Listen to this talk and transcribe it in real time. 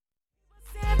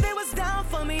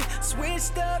for me.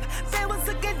 Switched up, they was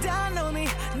looking down on me.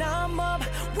 Now I'm up,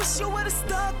 wish you would've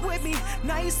stuck with me.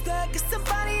 Now you stuck, cause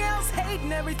somebody else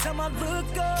hating every time I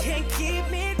look up. Can't keep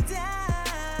me down.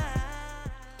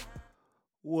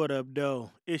 What up,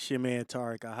 though? It's your man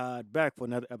Tariq Ahad, back for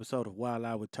another episode of Wild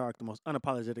Out with Tariq, the most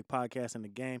unapologetic podcast in the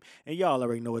game. And y'all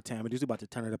already know what time it is. We about to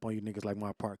turn it up on you niggas like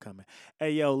my part coming.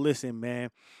 Hey, yo, listen, man.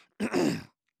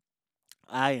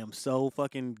 I am so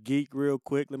fucking geek real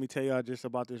quick. Let me tell y'all just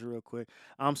about this real quick.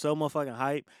 I'm so motherfucking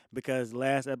hype because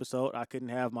last episode I couldn't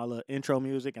have my little intro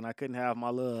music and I couldn't have my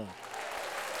little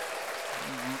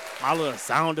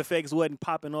sound effects wasn't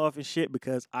popping off and shit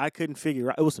because I couldn't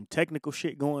figure out. It was some technical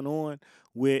shit going on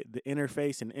with the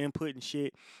interface and input and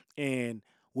shit. And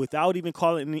without even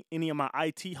calling any of my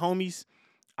IT homies,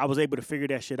 I was able to figure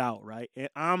that shit out, right? And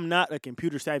I'm not a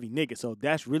computer savvy nigga, so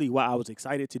that's really why I was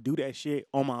excited to do that shit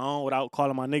on my own without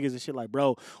calling my niggas and shit like,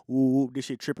 bro, ooh, this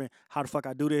shit tripping. How the fuck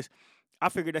I do this? I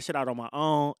figured that shit out on my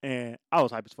own, and I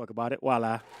was hype as fuck about it.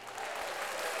 Voila.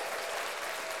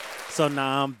 So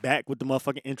now I'm back with the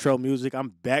motherfucking intro music. I'm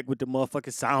back with the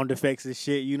motherfucking sound effects and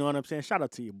shit. You know what I'm saying? Shout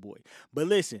out to your boy. But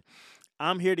listen,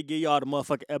 I'm here to give y'all the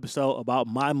motherfucking episode about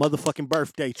my motherfucking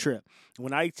birthday trip.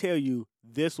 When I tell you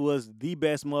this was the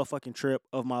best motherfucking trip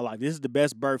of my life. This is the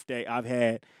best birthday I've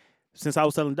had since I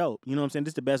was selling dope. You know what I'm saying?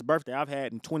 This is the best birthday I've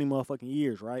had in 20 motherfucking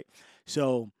years, right?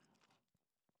 So,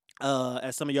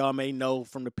 as some of y'all may know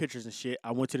from the pictures and shit,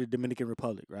 I went to the Dominican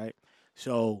Republic, right?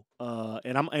 So,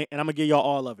 and I'm gonna give y'all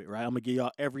all of it, right? I'm gonna give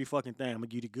y'all every fucking thing. I'm gonna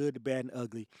give you the good, the bad, and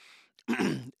ugly,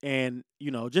 and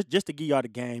you know, just to give y'all the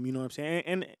game. You know what I'm saying?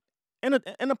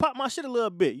 And to pop my shit a little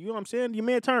bit. You know what I'm saying? Your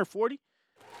man turned 40.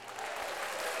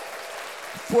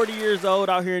 40 years old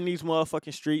out here in these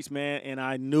motherfucking streets, man. And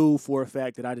I knew for a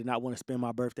fact that I did not want to spend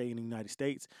my birthday in the United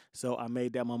States. So I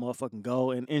made that my motherfucking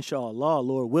goal. And inshallah,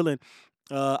 Lord willing,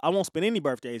 I won't spend any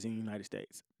birthdays in the United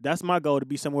States. That's my goal, to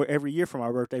be somewhere every year for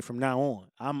my birthday from now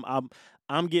on.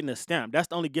 I'm getting a stamp. That's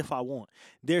the only gift I want.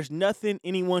 There's nothing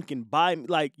anyone can buy me.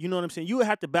 Like, you know what I'm saying? You would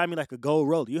have to buy me like a gold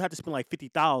roller. You have to spend like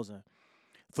 $50,000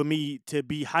 for me to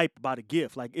be hyped about a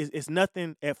gift. Like, it's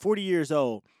nothing. At 40 years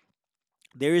old,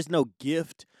 there is no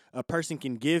gift a person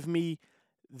can give me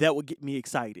that would get me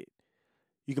excited.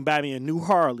 You can buy me a new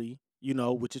Harley, you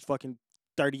know, which is fucking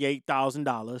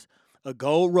 $38,000. A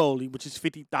gold rollie, which is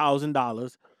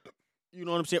 $50,000. You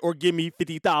know what I'm saying? Or give me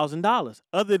 $50,000.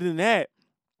 Other than that,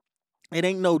 it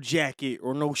ain't no jacket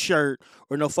or no shirt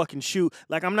or no fucking shoe.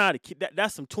 Like, I'm not a kid.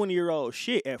 That's some 20-year-old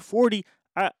shit. At 40,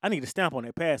 I need a stamp on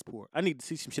that passport. I need to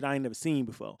see some shit I ain't never seen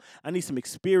before. I need some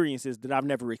experiences that I've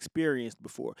never experienced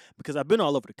before because I've been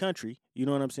all over the country. You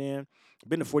know what I'm saying? I've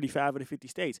been to 45 of the 50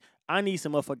 states. I need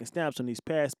some motherfucking stamps on these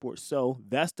passports. So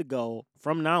that's the goal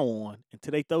from now on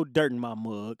until they throw dirt in my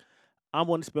mug. I'm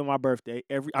going to spend my birthday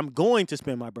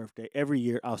every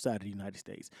year outside of the United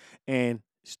States. And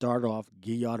start off,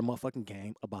 give y'all the motherfucking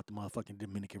game about the motherfucking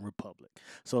Dominican Republic.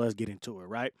 So let's get into it,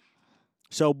 right?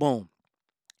 So, boom.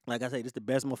 Like I say, this is the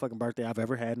best motherfucking birthday I've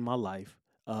ever had in my life.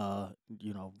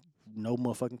 You know, no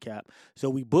motherfucking cap. So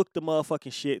we booked the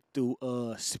motherfucking shit through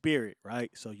Spirit,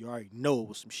 right? So you already know it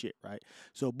was some shit, right?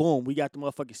 So, boom, we got the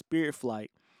motherfucking Spirit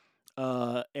flight.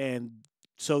 And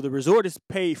so the resort is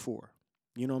paid for.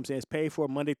 You know what I'm saying? It's paid for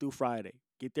Monday through Friday.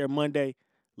 Get there Monday,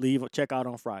 leave, check out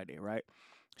on Friday, right?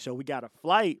 So we got a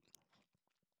flight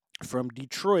from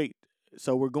Detroit.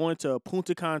 So we're going to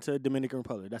Punta Cana, Dominican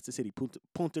Republic. That's the city,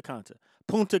 Punta Cana.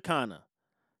 Punta Cana.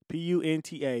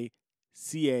 Puntacana,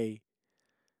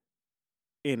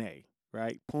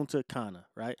 right? Punta Cana,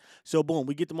 right? So boom,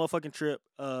 we get the motherfucking trip.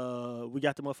 We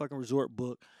got the motherfucking resort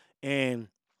book. And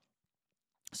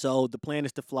so the plan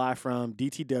is to fly from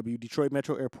DTW, Detroit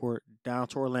Metro Airport, down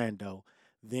to Orlando,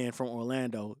 then from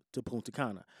Orlando to Punta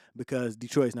Cana, because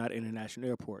Detroit's not an international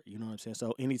airport. You know what I'm saying?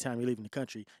 So anytime you're leaving the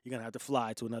country, you're going to have to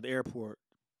fly to another airport,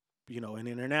 you know, an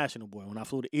international boy. When I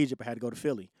flew to Egypt, I had to go to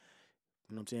Philly.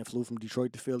 You know what I'm saying? Flew from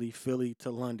Detroit to Philly, Philly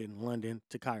to London, London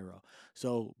to Cairo.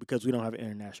 So because we don't have an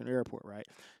international airport, right?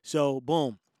 So,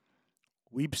 boom.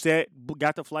 We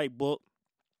got the flight booked.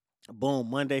 Boom,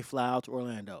 Monday, fly out to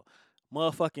Orlando.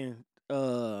 Motherfucking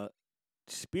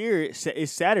Spirit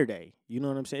is Saturday. You know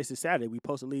what I'm saying? It's a Saturday. We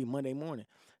supposed to leave Monday morning.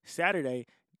 Saturday,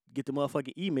 get the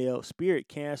motherfucking email. Spirit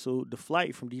canceled the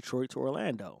flight from Detroit to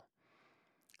Orlando.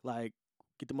 Like,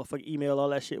 get the motherfucking email, all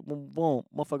that shit. Boom, boom.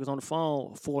 Motherfuckers on the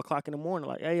phone, 4 o'clock in the morning.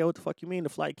 Like, hey, yo, what the fuck you mean the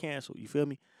flight canceled? You feel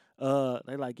me?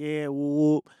 They like, yeah,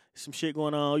 whoop, some shit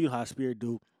going on. You know how Spirit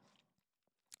do.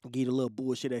 Give you a little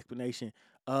bullshit explanation.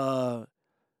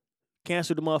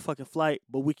 Cancel the motherfucking flight,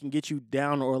 but we can get you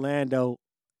down to Orlando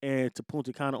and to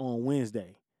Punta Cana on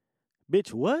Wednesday.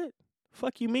 Bitch, what?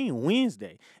 Fuck you mean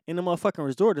Wednesday? And the motherfucking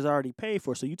resort is already paid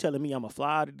for. So you telling me I'm going to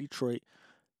fly out of Detroit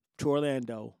to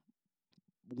Orlando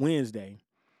Wednesday,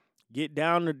 get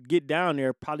down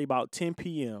there probably about 10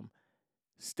 p.m.,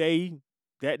 stay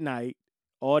that night,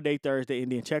 all day Thursday,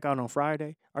 and then check out on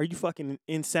Friday? Are you fucking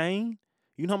insane?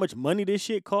 You know how much money this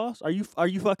shit costs? Are you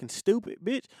fucking stupid,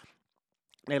 bitch?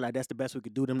 They like, that's the best we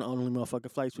could do. Them the only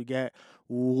motherfucking flights we got.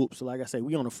 Whoop. So like I say,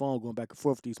 we on the phone going back and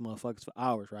forth with these motherfuckers for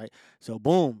hours, right? So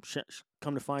boom,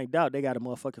 come to find out, they got a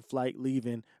motherfucking flight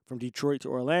leaving from Detroit to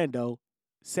Orlando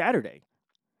Saturday.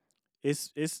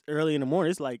 It's early in the morning.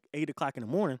 It's like 8 o'clock in the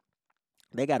morning.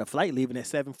 They got a flight leaving at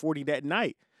 7:40 that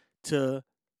night to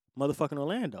motherfucking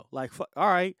Orlando. Like, fuck, all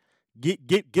right,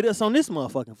 get us on this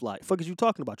motherfucking flight. Fuck is you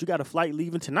talking about? You got a flight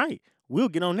leaving tonight. We'll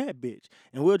get on that bitch.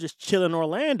 And we'll just chill in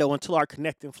Orlando until our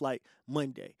connecting flight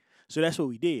Monday. So that's what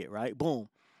we did, right? Boom.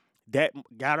 That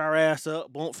got our ass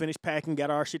up, boom, finished packing,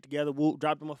 got our shit together, whoop,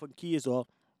 dropped the motherfucking kids off,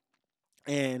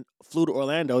 and flew to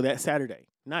Orlando that Saturday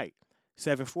night.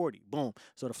 7:40. Boom.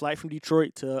 So the flight from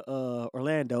Detroit to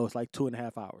Orlando is like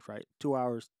 2.5 hours, right? 2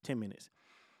 hours, 10 minutes.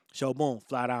 So boom,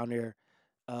 fly down there.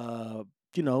 Uh,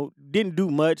 didn't do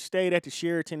much. Stayed at the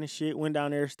Sheraton and shit. Went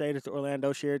down there, stayed at the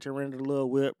Orlando Sheraton, rented a little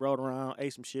whip, rode around,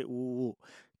 ate some shit. Woo, woo.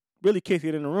 Really kicked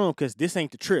it in the room because this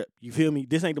ain't the trip. You feel me?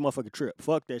 This ain't the motherfucking trip.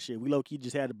 Fuck that shit. We low key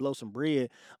just had to blow some bread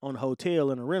on the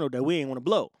hotel and the rental that we ain't want to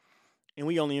blow. And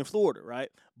we only in Florida, right?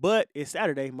 But it's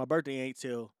Saturday. My birthday ain't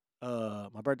till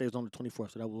my birthday was on the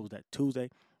 24th, so that was that Tuesday.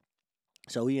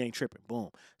 So we ain't tripping. Boom.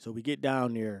 So we get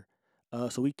down there.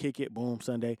 So we kick it. Boom.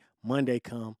 Sunday. Monday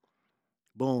come.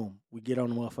 Boom. We get on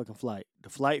the motherfucking flight. The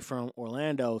flight from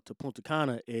Orlando to Punta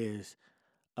Cana is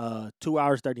 2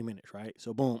 hours 30 minutes, right?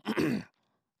 So boom.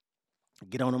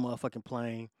 Get on the motherfucking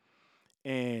plane,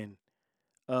 and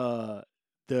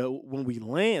when we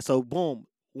land, so boom,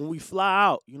 when we fly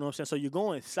out, you know what I'm saying? So you're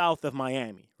going south of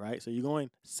Miami, right? So you're going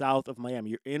south of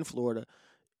Miami. You're in Florida,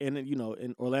 and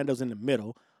in Orlando's in the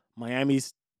middle.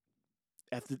 Miami's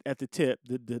at the tip,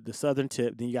 the southern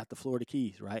tip. Then you got the Florida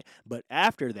Keys, right? But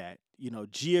after that,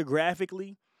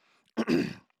 geographically,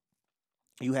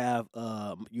 you got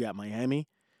Miami,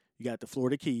 you got the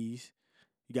Florida Keys,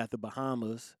 you got the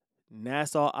Bahamas,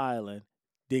 Nassau Island,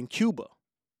 then Cuba,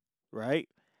 right?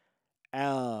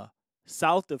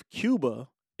 South of Cuba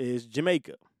is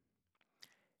Jamaica.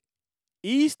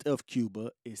 East of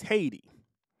Cuba is Haiti.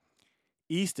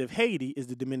 East of Haiti is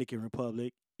the Dominican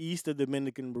Republic. East of the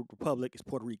Dominican Republic is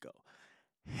Puerto Rico.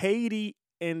 Haiti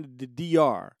and the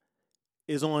DR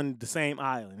is on the same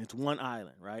island. It's one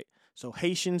island, right? So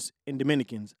Haitians and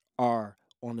Dominicans are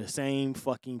on the same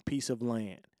fucking piece of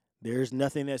land. There's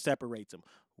nothing that separates them.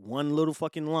 One little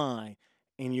fucking line,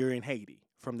 and you're in Haiti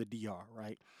from the DR,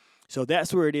 right? So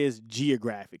that's where it is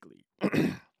geographically.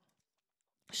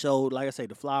 So, like I say,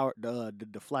 the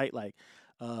flight, like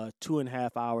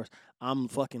 2.5 hours. I'm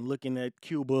fucking looking at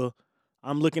Cuba.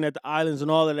 I'm looking at the islands and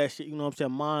all of that shit. You know what I'm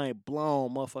saying? Mind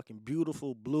blown, motherfucking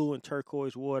beautiful blue and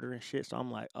turquoise water and shit. So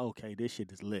I'm like, okay, this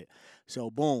shit is lit.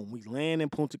 So boom, we land in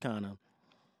Punta Cana.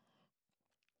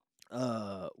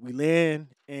 We land,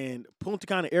 and Punta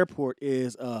Cana Airport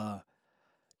is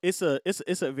it's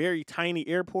a very tiny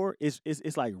airport.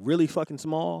 It's like really fucking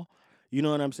small. You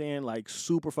know what I'm saying? Like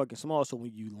super fucking small. So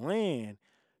when you land,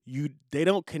 they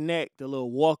don't connect the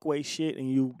little walkway shit, and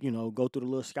you go through the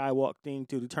little skywalk thing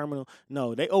to the terminal.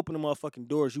 No, they open the motherfucking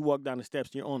doors. You walk down the steps,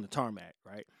 you're on the tarmac,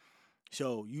 right?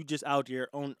 So you just out there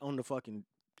on the fucking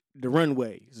the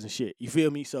runways and shit. You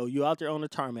feel me? So you out there on the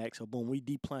tarmac. So boom, we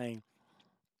deplane.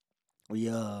 We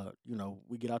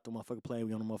we get out the motherfucking plane,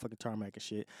 we on the motherfucking tarmac and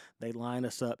shit. They line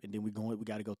us up, and then we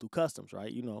gotta go through customs, right?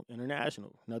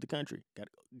 International, another country.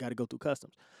 Gotta go through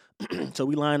customs. So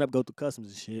we line up, go through customs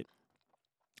and shit.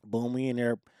 Boom, we in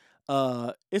there.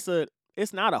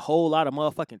 It's not a whole lot of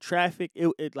motherfucking traffic.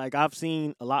 It like I've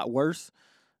seen a lot worse.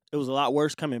 It was a lot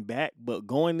worse coming back, but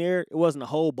going there, it wasn't a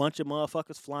whole bunch of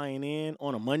motherfuckers flying in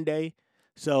on a Monday.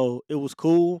 So it was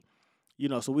cool.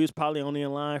 So we was probably only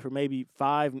in line for maybe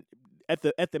 5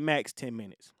 at the max 10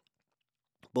 minutes.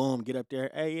 Boom, get up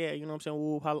there. Hey, yeah, you know what I'm saying?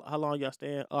 Woo, how long y'all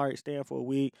staying? All right, staying for a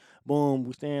week. Boom,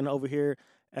 we staying over here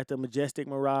at the Majestic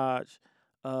Mirage.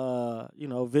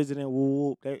 Visiting.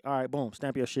 Woo. All right, boom,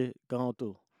 stamp your shit. Go on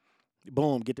through.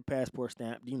 Boom, get the passport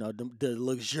stamp. The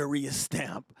luxurious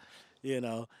stamp.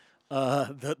 The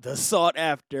sought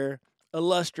after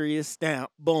illustrious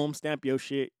stamp. Boom, stamp your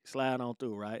shit. Slide on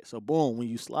through, right? So boom, when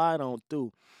you slide on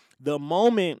through, the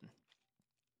moment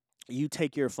you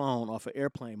take your phone off of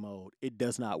airplane mode, it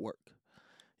does not work.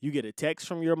 You get a text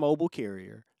from your mobile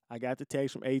carrier. I got the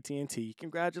text from AT&T.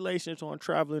 Congratulations on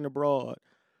traveling abroad.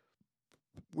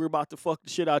 we're about to fuck the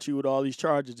shit out you with all these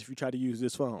charges if you try to use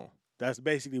this phone. That's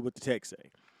basically what the text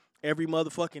say. Every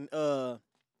motherfucking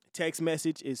text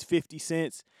message is 50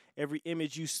 cents. Every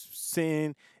image you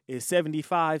send is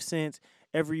 75 cents.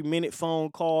 Every minute phone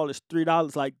call is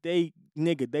 $3. Like they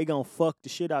gonna fuck the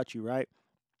shit out you, right?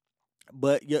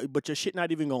 But your shit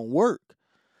not even gonna work.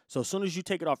 So as soon as you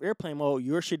take it off airplane mode,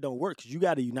 your shit don't work because you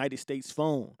got a United States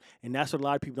phone. And that's what a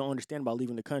lot of people don't understand about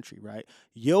leaving the country, right?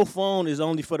 Your phone is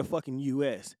only for the fucking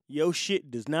US. Your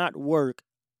shit does not work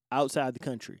outside the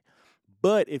country.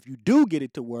 But if you do get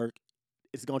it to work,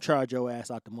 it's gonna charge your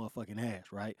ass out the motherfucking ass,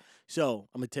 right? So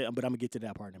I'm gonna get to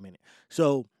that part in a minute.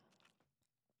 So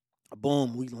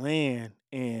boom, we land,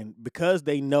 and because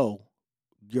they know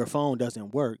your phone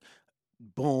doesn't work,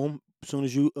 boom, as soon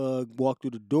as you walk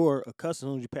through the door, as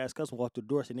soon as you pass customs, walk through the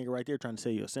door, say nigga right there trying to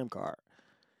sell you a SIM card.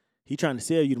 He trying to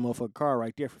sell you the motherfucking car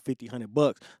right there for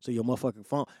 $50-100. So your motherfucking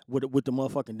phone with the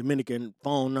motherfucking Dominican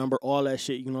phone number, all that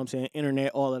shit, you know what I'm saying?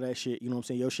 Internet, all of that shit, you know what I'm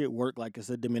saying? Your shit work like it's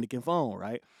a Dominican phone,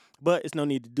 right? But it's no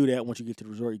need to do that once you get to the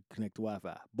resort, you connect to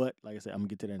Wi-Fi. But like I said, I'm gonna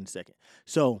get to that in a second.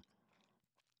 So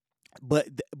but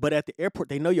at the airport,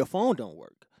 they know your phone don't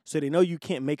work. So they know you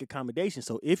can't make accommodations.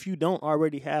 So if you don't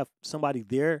already have somebody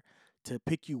there to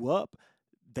pick you up,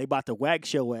 they about to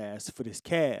wax your ass for this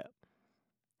cab.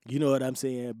 You know what I'm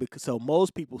saying? Because so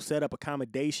most people set up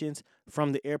accommodations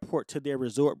from the airport to their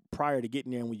resort prior to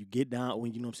getting there. And when you get down,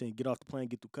 when you know what I'm saying, get off the plane,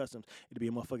 get through customs, it'll be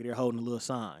a motherfucker there holding a little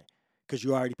sign because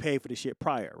you already paid for the shit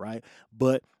prior, right?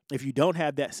 But if you don't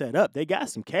have that set up, they got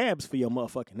some cabs for your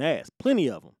motherfucking ass, plenty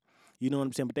of them. You know what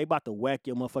I'm saying? But they about to whack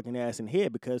your motherfucking ass in the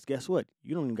head because guess what?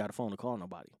 You don't even got a phone to call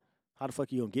nobody. How the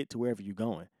fuck you gonna get to wherever you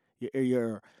going? Your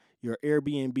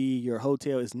Airbnb, your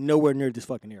hotel is nowhere near this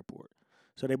fucking airport.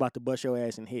 So they about to bust your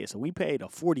ass in the head. So we paid a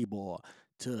 40 ball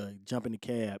to jump in the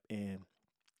cab and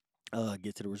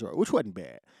get to the resort, which wasn't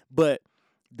bad. But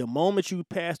the moment you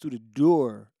pass through the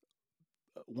door,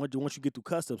 once you get through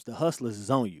customs, the hustlers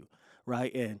is on you,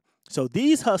 right? And so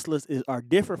these hustlers are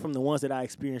different from the ones that I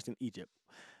experienced in Egypt.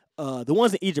 The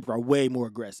ones in Egypt are way more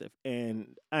aggressive,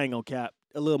 and I ain't gonna cap,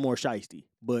 a little more shiesty.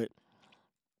 But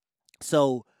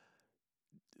so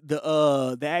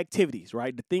the activities,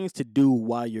 right? The things to do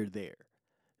while you're there,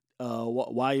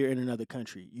 while you're in another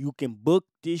country, you can book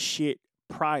this shit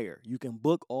prior. You can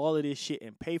book all of this shit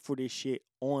and pay for this shit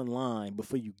online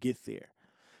before you get there.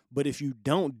 But if you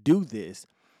don't do this,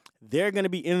 they're gonna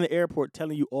be in the airport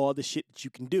telling you all the shit that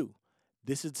you can do.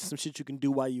 This is some shit you can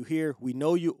do while you're here. We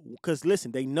know you, because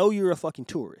listen, they know you're a fucking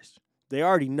tourist. They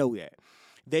already know that.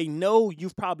 They know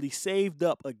you've probably saved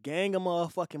up a gang of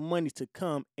motherfucking money to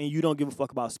come and you don't give a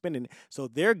fuck about spending it. So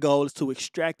their goal is to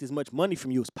extract as much money from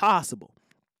you as possible,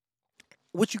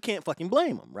 which you can't fucking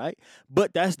blame them, right?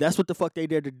 But that's what the fuck they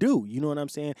there to do. You know what I'm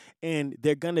saying? And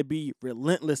they're going to be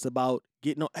relentless about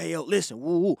getting on, hey, yo, listen,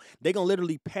 woo, woo. They're going to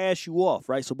literally pass you off,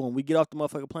 right? So when we get off the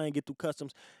motherfucking plane, get through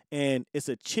customs, and it's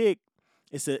a chick,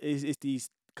 it's these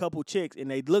couple chicks,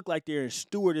 and they look like they're in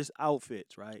stewardess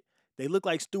outfits, right? They look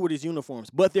like stewardess uniforms,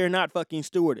 but they're not fucking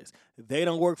stewardess. They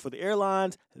don't work for the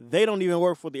airlines. They don't even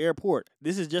work for the airport.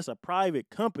 This is just a private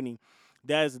company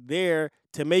that's there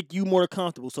to make you more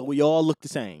comfortable so we all look the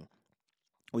same.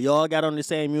 We all got on the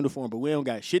same uniform, but we don't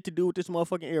got shit to do with this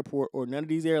motherfucking airport or none of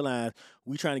these airlines.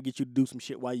 We trying to get you to do some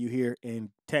shit while you here and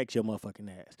tax your motherfucking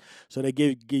ass. So they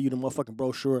give you the motherfucking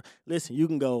brochure. Listen, you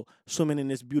can go swimming in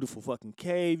this beautiful fucking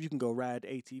cave. You can go ride the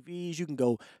ATVs. You can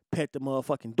go pet the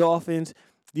motherfucking dolphins.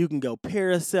 You can go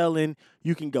parasailing.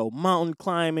 You can go mountain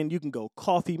climbing. You can go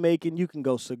coffee making. You can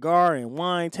go cigar and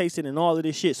wine tasting and all of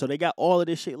this shit. So they got all of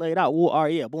this shit laid out. Well,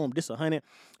 yeah, boom, this 100,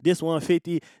 this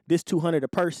 150, this 200 a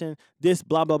person, this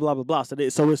blah, blah, blah, blah, blah. So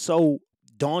it's so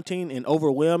daunting and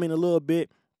overwhelming a little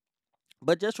bit.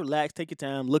 But just relax, take your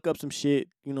time, look up some shit,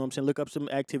 you know what I'm saying? Look up some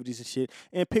activities and shit,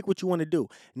 and pick what you want to do.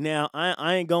 Now,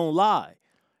 I ain't gonna lie.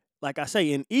 Like I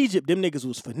say, in Egypt, them niggas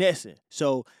was finessing.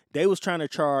 So they was trying to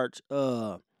charge,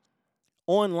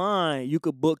 online, you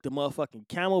could book the motherfucking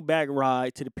camelback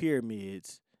ride to the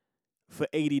pyramids for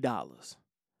 $80,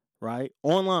 right?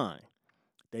 Online.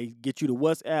 They get you the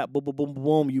WhatsApp, boom, boom, boom,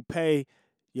 boom, you pay.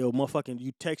 You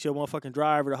text your motherfucking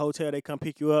driver, the hotel, they come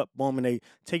pick you up, boom, and they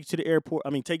take you to the airport.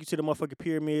 Take you to the motherfucking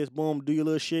pyramids, boom, do your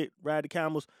little shit, ride the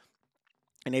camels,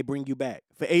 and they bring you back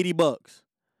for $80.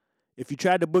 If you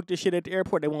tried to book this shit at the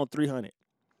airport, they want $300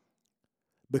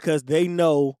 because they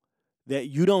know that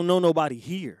you don't know nobody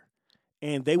here,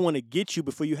 and they want to get you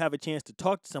before you have a chance to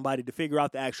talk to somebody to figure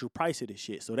out the actual price of this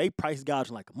shit. So they price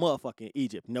gouging like a motherfucker in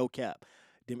Egypt, no cap.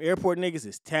 Them airport niggas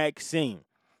is taxing.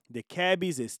 The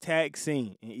cabbies is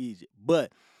taxing in Egypt.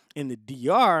 But in the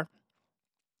DR,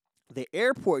 the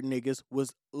airport niggas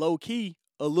was low-key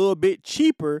a little bit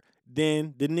cheaper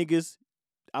than the niggas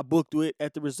I booked with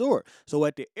at the resort. So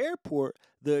at the airport,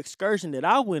 the excursion that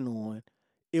I went on,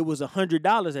 it was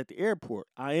 $100 at the airport.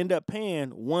 I end up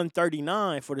paying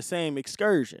 $139 for the same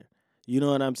excursion. You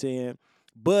know what I'm saying?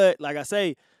 But like I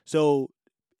say, so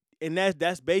and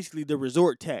that's basically the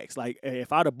resort tax. Like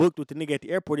if I'd have booked with the nigga at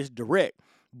the airport, it's direct.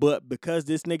 But because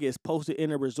this nigga is posted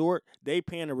in a resort, they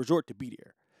paying the resort to be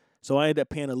there. So I ended up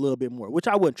paying a little bit more, which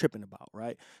I wasn't tripping about,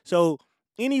 right? So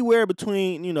anywhere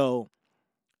between,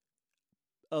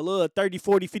 a little 30,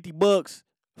 40, 50 bucks,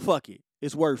 fuck it.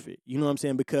 It's worth it. You know what I'm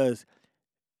saying? Because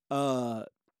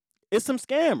it's some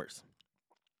scammers.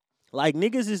 Like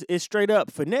niggas is straight up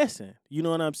finessing. You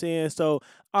know what I'm saying? So,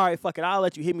 all right, fuck it. I'll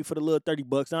let you hit me for the little 30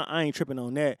 bucks. I ain't tripping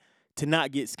on that to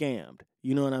not get scammed.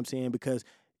 You know what I'm saying? Because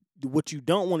what you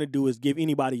don't want to do is give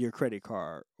anybody your credit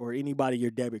card or anybody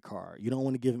your debit card. You don't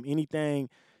want to give them anything.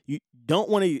 You don't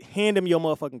want to hand them your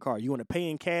motherfucking card. You want to pay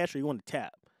in cash or you want to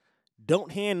tap.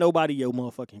 Don't hand nobody your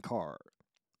motherfucking card.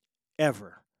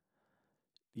 Ever.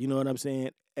 You know what I'm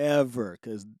saying? Ever.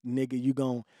 Because, nigga, you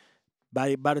gon'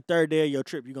 by the third day of your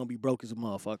trip, you're going to be broke as a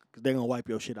motherfucker because they're going to wipe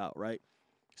your shit out, right?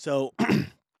 So,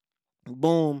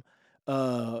 boom.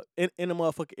 In the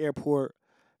motherfucking airport,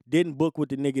 didn't book with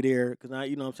the nigga there because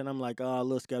you know what I'm saying? I'm like, a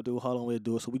little skeptical. Hold on, we'll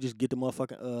do it. So we just get the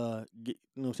motherfucking, you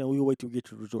know what I'm saying? We wait till we get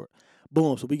to the resort.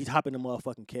 Boom. So we just hop in the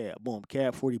motherfucking cab. Boom.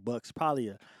 Cab, $40. Probably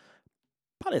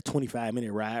a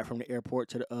 25-minute ride from the airport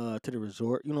to the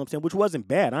resort. You know what I'm saying? Which wasn't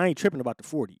bad. I ain't tripping about the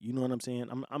 40. You know what I'm saying?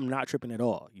 I'm not tripping at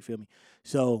all. You feel me?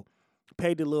 So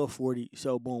paid the little 40.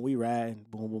 So boom, we riding.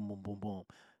 Boom, boom, boom, boom, boom.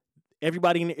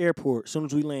 Everybody in the airport, as soon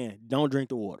as we land, don't drink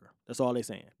the water. That's all they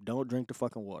saying. Don't drink the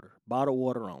fucking water. Bottled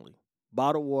water only.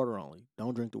 Bottled water only.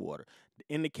 Don't drink the water.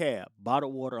 In the cab,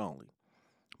 bottled water only.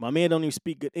 My man don't even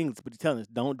speak good English, but he's telling us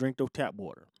don't drink the tap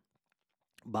water.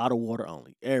 Bottled water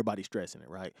only. Everybody stressing it,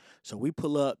 right? So we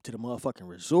pull up to the motherfucking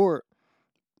resort.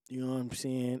 You know what I'm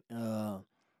saying? The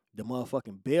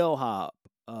motherfucking bellhop.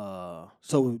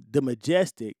 So the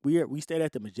Majestic, we stayed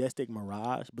at the Majestic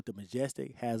Mirage, but the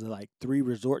Majestic has like 3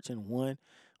 resorts in one.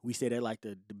 We stayed at like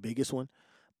the biggest one,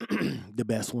 the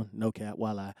best one, no cap,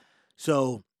 voila.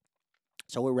 So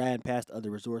we're riding past the other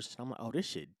resorts. I'm like, oh, this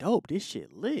shit dope. This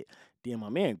shit lit. Then my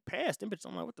man passed them bitches.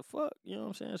 I'm like, what the fuck? You know what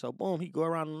I'm saying? So boom, he go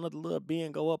around another little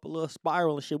bend, go up a little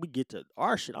spiral and shit. We get to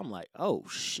our shit. I'm like, oh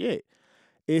shit.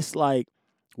 It's like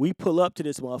we pull up to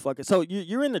this motherfucker. So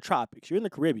you're in the tropics. You're in the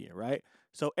Caribbean, right?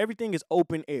 So everything is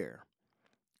open air.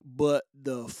 But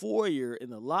the foyer in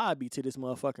the lobby to this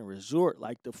motherfucking resort,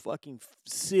 like the fucking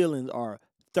ceilings are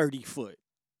 30 foot.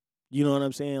 You know what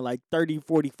I'm saying? Like 30,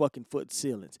 40 fucking foot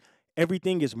ceilings.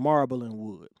 Everything is marble and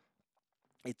wood.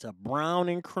 It's a brown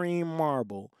and cream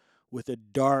marble with a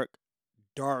dark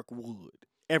wood.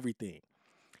 Everything.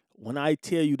 When I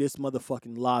tell you this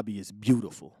motherfucking lobby is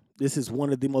beautiful, this is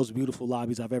one of the most beautiful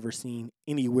lobbies I've ever seen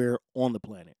anywhere on the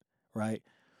planet, right?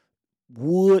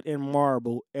 Wood and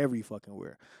marble every fucking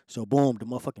where. So boom, the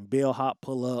motherfucking bellhop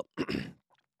pull up,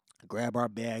 grab our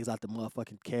bags out the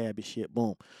motherfucking cab and shit.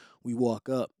 Boom, we walk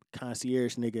up.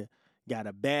 Concierge nigga got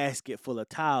a basket full of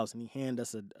towels and he hand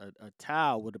us a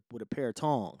towel with a pair of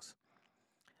tongs.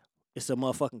 It's a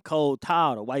motherfucking cold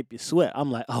towel to wipe your sweat.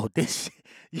 I'm like, oh, this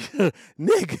shit,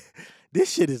 nigga,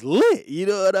 this shit is lit. You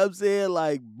know what I'm saying?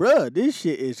 Like, bruh, this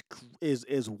shit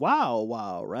is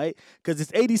wild, right? Because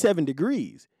it's 87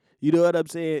 degrees. You know what I'm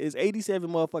saying? It's 87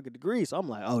 motherfucking degrees. So I'm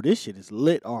like, oh, this shit is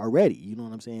lit already. You know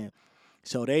what I'm saying?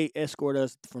 So they escort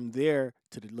us from there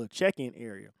to the little check-in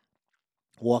area,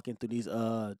 walking through these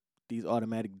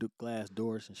automatic glass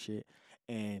doors and shit.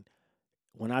 And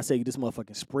when I say this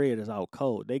motherfucking spread is out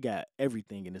cold, they got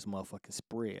everything in this motherfucking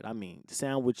spread. I mean,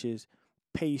 sandwiches,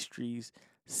 pastries,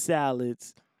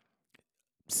 salads,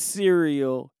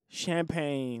 cereal,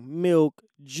 champagne, milk,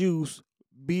 juice,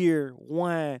 beer,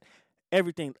 wine,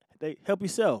 everything. They help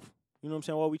yourself. You know what I'm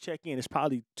saying? While we check in, it's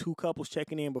probably 2 couples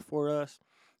checking in before us.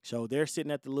 So they're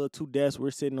sitting at the little 2 desks. We're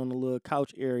sitting on the little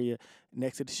couch area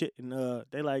next to the shit. And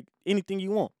they like, anything you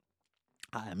want.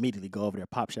 I immediately go over there,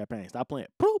 pop champagne. Stop playing.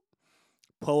 Boop.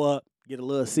 Pull up, get a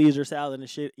little Caesar salad and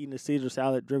shit. Eating the Caesar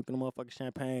salad, drinking the motherfucking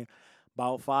champagne.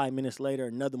 About 5 minutes later,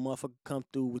 another motherfucker come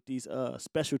through with these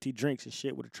specialty drinks and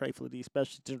shit with a tray full of these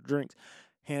specialty drinks.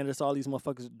 Hand us all these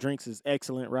motherfuckers drinks is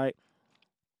excellent, right?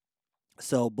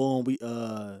 So boom, we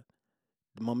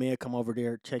my man come over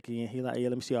there, check in. He like, yeah,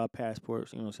 let me see our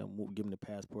passports. You know what I'm saying? We'll give him the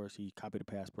passports. He copy the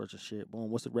passports and shit. Boom,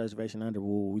 what's the reservation under?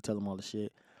 We tell him all the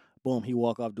shit. Boom, he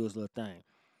walk off, do his little thing.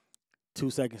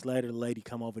 2 seconds later, the lady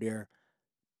come over there,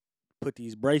 put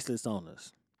these bracelets on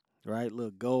us. right?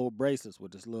 Little gold bracelets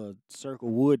with this little circle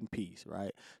wooden piece,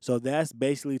 right? So that's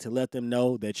basically to let them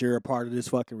know that you're a part of this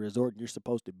fucking resort and you're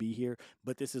supposed to be here.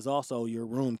 But this is also your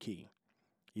room key.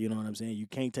 You know what I'm saying? You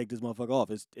can't take this motherfucker off.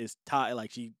 It's tied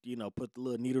like she, put the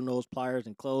little needle nose pliers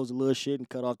and close the little shit and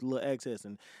cut off the little excess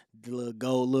and the little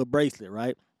gold little bracelet,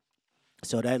 right?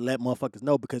 So that let motherfuckers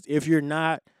know because if you're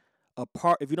not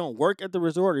if you don't work at the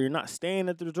resort or you're not staying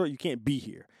at the resort, you can't be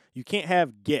here. You can't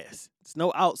have guests. It's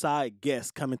no outside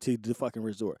guests coming to the fucking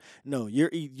resort. No, you're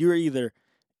either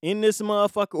in this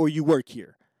motherfucker or you work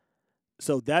here.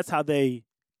 So that's how they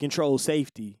control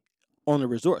safety on the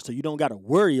resort. So you don't got to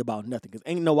worry about nothing because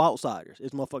ain't no outsiders.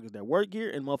 It's motherfuckers that work here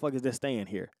and motherfuckers that staying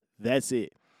here. That's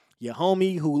it. Your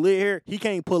homie who live here, he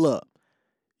can't pull up.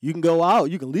 You can go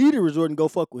out, you can leave the resort and go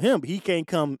fuck with him, but he can't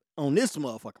come on this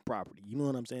motherfucking property. You know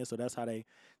what I'm saying? So that's how they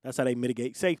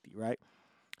mitigate safety, right?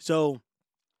 So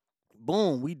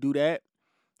boom, we do that.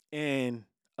 And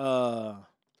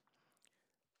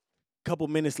couple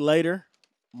minutes later,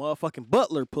 motherfucking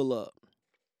butler pull up.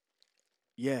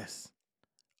 Yes,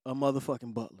 a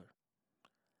motherfucking butler.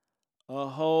 A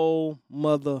whole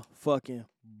motherfucking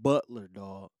butler,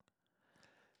 dog.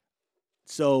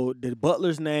 So the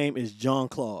butler's name is John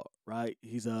Claude, right?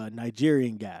 He's a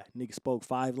Nigerian guy. Nigga spoke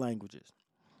 5 languages.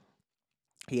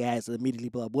 He asked immediately,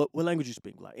 like, what language you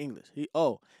speak? Like English.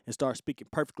 And start speaking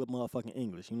perfectly motherfucking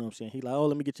English. You know what I'm saying? He like,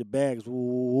 let me get your bags. Whoop,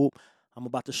 whoop, whoop. I'm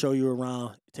about to show you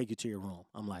around, take you to your room.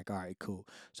 I'm like, all right, cool.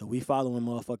 So we following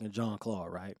motherfucking John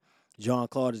Claude, right? John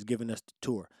Claude is giving us the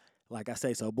tour. Like I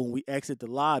say, so boom, we exit the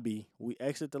lobby.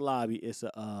 It's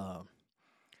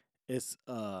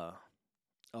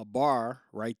a bar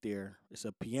right there. It's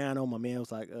a piano. My man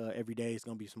was like, every day it's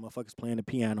gonna be some motherfuckers playing the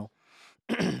piano.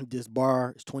 This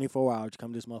bar is 24 hours. You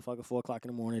come to this motherfucker 4 o'clock in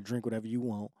the morning, drink whatever you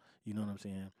want. You know what I'm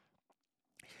saying?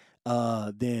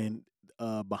 Then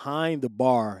behind the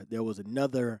bar, there was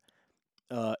another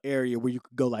area where you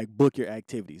could go like book your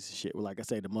activities and shit. Well, like I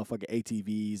say, the motherfucking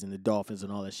ATVs and the dolphins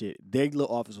and all that shit. Their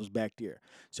little office was back there.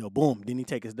 So boom, then he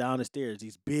take us down the stairs.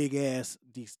 These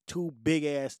 2 big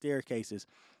ass staircases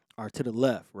are to the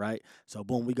left, right? So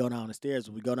boom, we go down the stairs.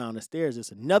 When we go down the stairs,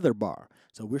 it's another bar.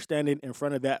 So we're standing in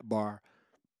front of that bar.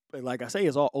 But like I say,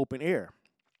 it's all open air.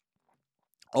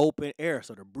 Open air.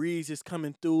 So the breeze is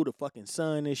coming through, the fucking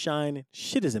sun is shining.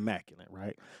 Shit is immaculate,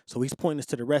 right? So he's pointing us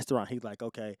to the restaurant. He's like,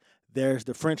 okay, there's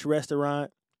the French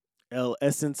restaurant, El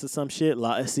Essence or some shit,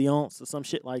 La Essence or some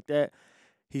shit like that.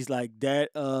 He's like, that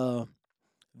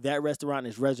restaurant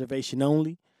is reservation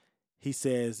only. He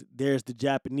says, there's the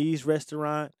Japanese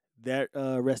restaurant. That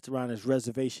restaurant is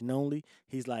reservation only.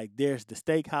 He's like, there's the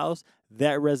steakhouse.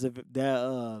 That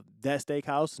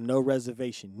steakhouse, no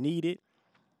reservation needed.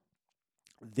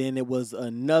 Then it was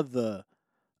another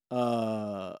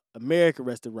American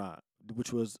restaurant,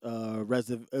 which was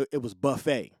it was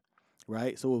buffet,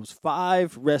 right? So it was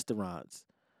 5 restaurants,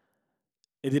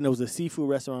 and then there was a seafood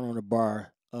restaurant on the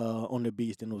bar on the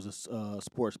beach. Then there was a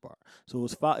sports bar. So it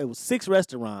was 5. It was 6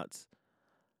 restaurants,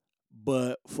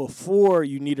 but for 4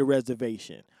 you need a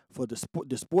reservation. For the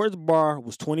sports bar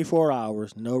was 24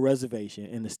 hours, no reservation,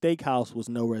 and the steakhouse was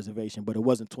no reservation, but it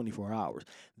wasn't 24 hours.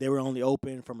 They were only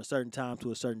open from a certain time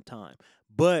to a certain time.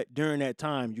 But during that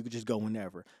time, you could just go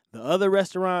whenever. The other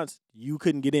restaurants, you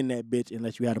couldn't get in that bitch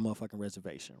unless you had a motherfucking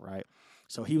reservation, right?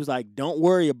 So he was like, don't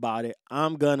worry about it.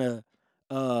 I'm going to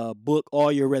book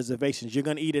all your reservations. You're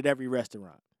going to eat at every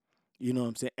restaurant. You know what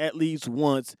I'm saying? At least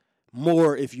once,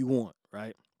 more if you want,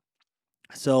 right?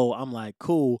 So I'm like,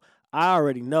 cool. I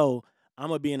already know I'm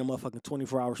going to be in a motherfucking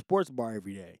 24-hour sports bar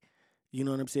every day. You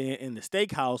know what I'm saying? And the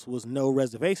steakhouse was no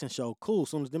reservation show. Cool. As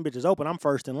soon as them bitches open, I'm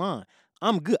first in line.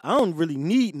 I'm good. I don't really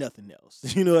need nothing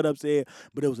else. You know what I'm saying?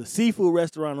 But it was a seafood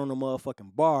restaurant on the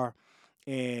motherfucking bar.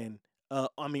 And,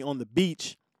 on the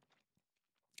beach.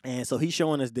 And so he's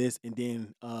showing us this. And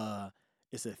then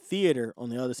it's a theater on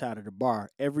the other side of the bar.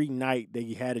 Every night they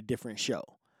had a different show.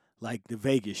 Like the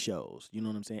Vegas shows, you know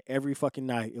what I'm saying? Every fucking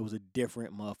night, it was a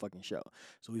different motherfucking show.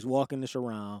 So he's walking this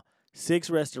around, 6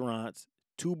 restaurants,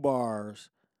 2 bars.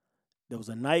 There was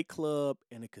a nightclub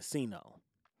and a casino.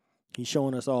 He's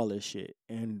showing us all this shit.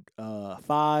 And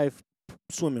 5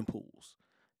 swimming pools.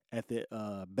 At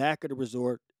the back of the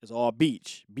resort is all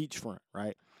beachfront,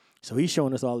 right? So he's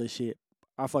showing us all this shit.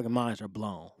 Our fucking minds are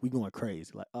blown. We going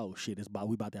crazy. Like, oh shit,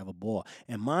 we about to have a ball.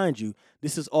 And mind you,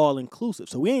 this is all inclusive.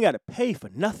 So we ain't got to pay for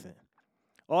nothing.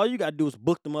 All you got to do is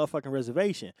book the motherfucking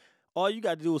reservation. All you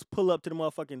got to do is walk up to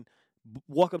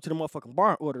the motherfucking bar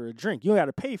and order a drink. You don't got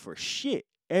to pay for shit.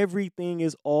 Everything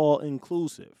is all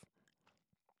inclusive.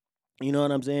 You know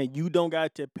what I'm saying? You don't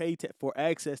got to pay for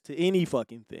access to any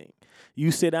fucking thing.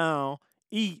 You sit down,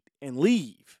 eat, and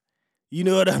leave. You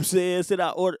know what I'm saying? Sit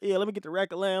out, order, yeah, let me get the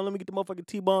rack of lamb, let me get the motherfucking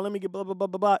T-bone, let me get blah, blah, blah,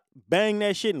 blah, blah. Bang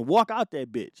that shit and walk out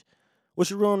that bitch. What's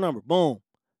your room number? Boom.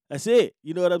 That's it.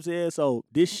 You know what I'm saying? So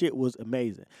this shit was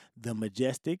amazing. The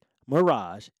Majestic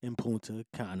Mirage in Punta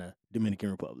Cana,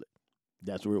 Dominican Republic.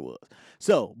 That's where it was.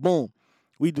 So, boom.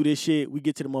 We do this shit. We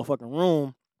get to the motherfucking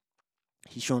room.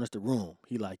 He's showing us the room.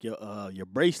 He like, your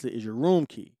bracelet is your room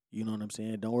key. You know what I'm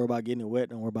saying? Don't worry about getting it wet.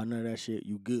 Don't worry about none of that shit.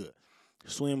 You good.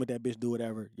 Swim with that bitch, do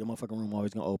whatever. Your motherfucking room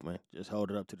always gonna open. Just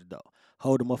hold it up to the door.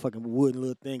 Hold the motherfucking wooden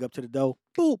little thing up to the door.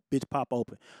 Boop, bitch pop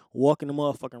open. Walk in the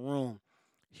motherfucking room.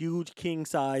 Huge king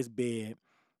size bed.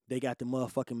 They got the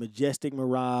motherfucking Majestic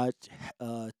Mirage,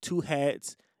 2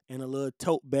 hats and a little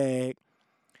tote bag.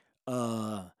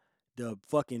 The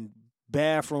fucking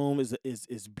bathroom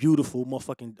is beautiful.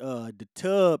 Motherfucking the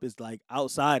tub is like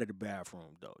outside of the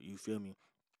bathroom though. You feel me?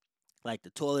 Like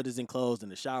the toilet is enclosed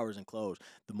and the shower is enclosed.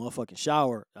 The motherfucking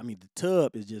shower, the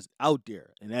tub is just out there.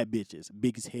 And that bitch is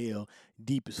big as hell,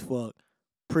 deep as fuck,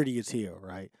 pretty as hell,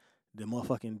 right? The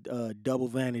motherfucking double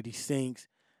vanity sinks,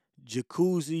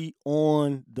 jacuzzi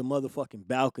on the motherfucking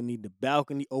balcony. The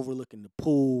balcony overlooking the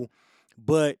pool.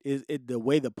 But the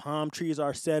way the palm trees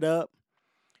are set up,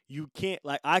 you can't,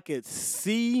 like, I could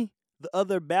see the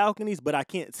other balconies, but I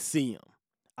can't see them.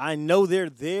 I know they're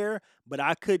there, but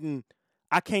I can't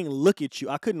look at you.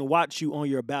 I couldn't watch you on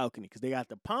your balcony because they got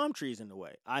the palm trees in the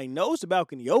way. I know it's the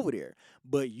balcony over there,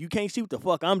 but you can't see what the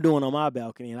fuck I'm doing on my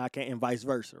balcony, and I can't, and vice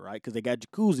versa, right? Because they got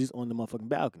jacuzzis on the motherfucking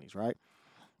balconies, right?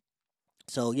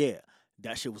 So, yeah,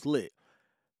 that shit was lit.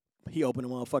 He opened the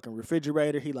motherfucking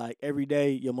refrigerator. He like, every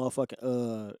day your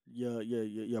motherfucking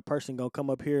your person gonna come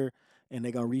up here and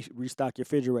they gonna restock your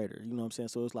refrigerator. You know what I'm saying?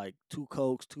 So it's like 2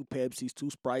 Cokes, 2 Pepsis, 2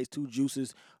 Sprites, 2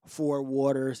 juices, 4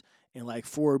 waters, and like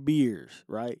 4 beers,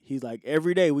 right? He's like,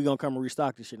 every day we gonna come and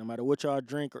restock this shit. No matter what y'all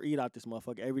drink or eat out this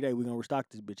motherfucker, every day we gonna restock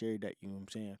this bitch every day. You know what I'm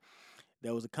saying?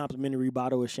 There was a complimentary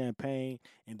bottle of champagne,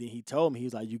 and then he told me, he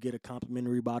was like, you get a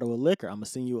complimentary bottle of liquor. I'm gonna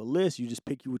send you a list. You just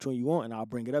pick you which one you want, and I'll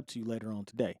bring it up to you later on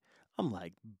today. I'm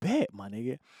like, bet, my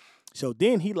nigga. So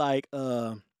then he like,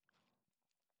 do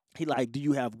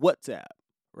you have WhatsApp,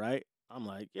 right? I'm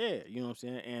like, yeah, you know what I'm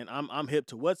saying? And I'm hip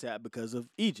to WhatsApp because of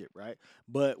Egypt, right?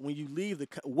 But when you leave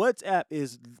WhatsApp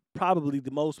is probably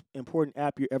the most important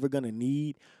app you're ever going to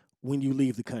need when you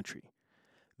leave the country.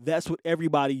 That's what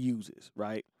everybody uses,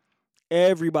 right?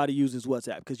 Everybody uses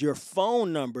WhatsApp because your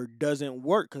phone number doesn't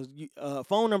work because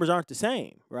phone numbers aren't the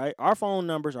same, right? Our phone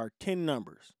numbers are 10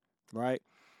 numbers, right?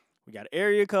 We got an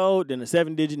area code, then a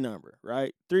 7-digit number,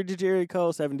 right? 3-digit area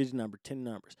code, 7-digit number, 10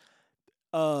 numbers.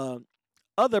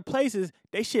 Other places,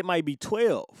 they shit might be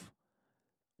 12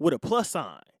 with a plus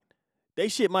sign. They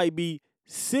shit might be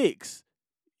 6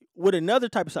 with another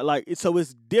type of sign. Like, so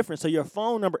it's different. So your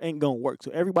phone number ain't gonna work.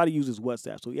 So everybody uses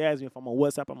WhatsApp. So he asked me if I'm on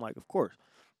WhatsApp. I'm like, of course.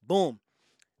 Boom.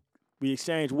 We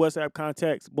exchange WhatsApp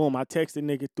contacts. Boom. I texted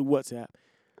nigga through WhatsApp.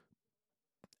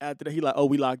 After that, he like, oh,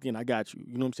 we locked in. I got you.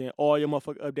 You know what I'm saying? All your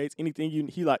motherfucking updates, anything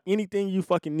you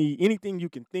fucking need, anything you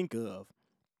can think of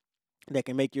that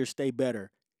can make your stay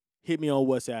better, hit me on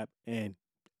WhatsApp and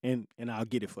I'll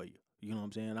get it for you. You know what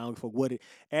I'm saying? I don't give a fuck what it.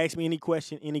 Ask me any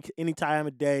question, any time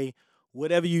of day,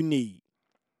 whatever you need.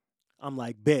 I'm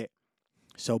like, bet.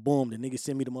 So boom, the nigga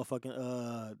send me the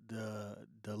motherfucking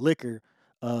the liquor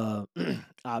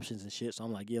options and shit. So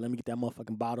I'm like, yeah, let me get that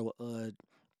motherfucking bottle of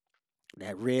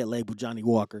that red label Johnny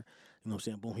Walker. You know what I'm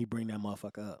saying? Boom, he bring that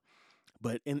motherfucker up.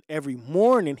 But every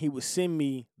morning he would send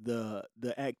me the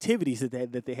activities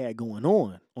that they had going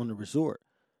on the resort.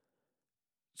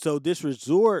 So this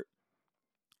resort,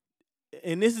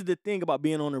 and this is the thing about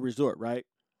being on a resort, right?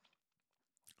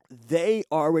 They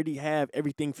already have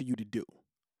everything for you to do.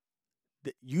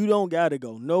 You don't got to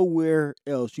go nowhere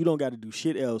else. You don't got to do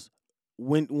shit else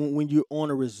when you're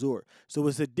on a resort. So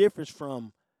it's a difference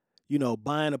from, you know,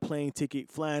 buying a plane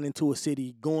ticket, flying into a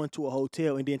city, going to a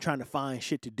hotel, and then trying to find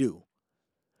shit to do.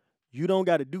 You don't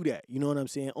got to do that. You know what I'm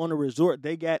saying? On a resort,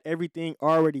 they got everything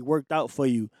already worked out for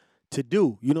you to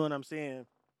do. You know what I'm saying?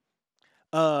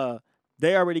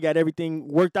 They already got everything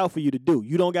worked out for you to do.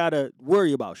 You don't got to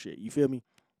worry about shit. You feel me?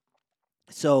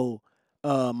 So,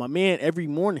 my man, every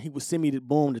morning, he would send me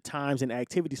the times and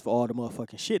activities for all the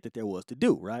motherfucking shit that there was to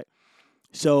do, right?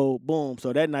 So, boom.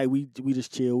 So that night, we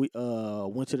just chilled. We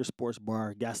went to the sports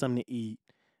bar, got something to eat,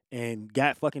 and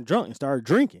got fucking drunk and started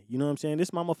drinking. You know what I'm saying? This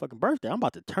is my motherfucking birthday. I'm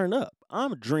about to turn up.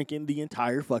 I'm drinking the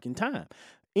entire fucking time.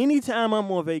 Anytime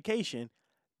I'm on vacation,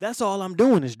 that's all I'm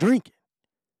doing is drinking.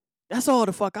 That's all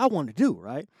the fuck I want to do,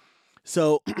 right?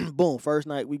 So, boom. First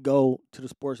night, we go to the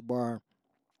sports bar.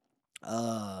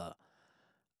 I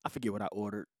forget what I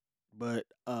ordered. But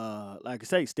like I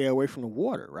say, stay away from the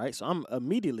water, right? So I'm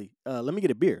immediately, let me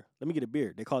get a beer. Let me get a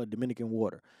beer. They call it Dominican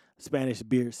water. Spanish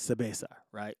beer, cerveza,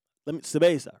 right? Let me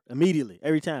cerveza immediately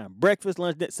every time. Breakfast,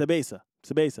 lunch, dinner, cerveza,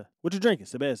 cerveza. What you drinking?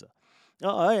 Cerveza.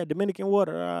 Oh yeah, Dominican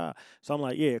water. So I'm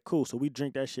like, yeah, cool. So we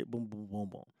drink that shit. Boom, boom, boom,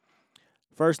 boom.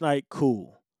 First night,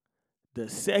 cool. The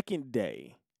second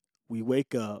day, we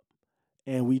wake up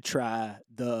and we try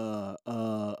the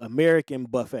American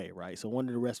buffet, right? So one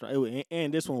of the restaurants,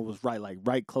 and this one was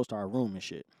right close to our room and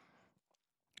shit.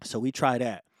 So we try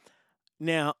that.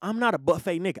 Now I'm not a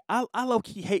buffet nigga. I low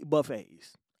key hate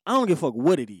buffets. I don't give a fuck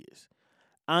what it is.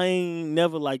 I ain't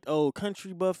never liked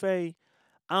country buffet.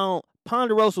 I don't.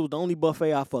 Ponderosa was the only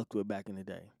buffet I fucked with back in the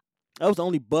day. That was the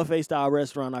only buffet style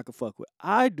restaurant I could fuck with.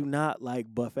 I do not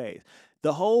like buffets.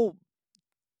 The whole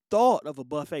thought of a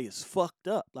buffet is fucked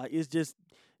up. Like it's just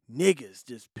niggas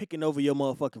just picking over your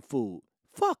motherfucking food.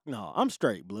 Fuck no, I'm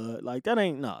straight, blood. Like that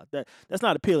ain't that's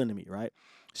not appealing to me, right?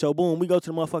 So boom, we go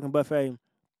to the motherfucking buffet,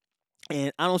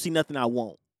 and I don't see nothing I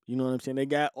want. You know what I'm saying? They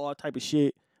got all type of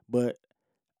shit, but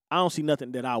I don't see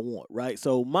nothing that I want, right?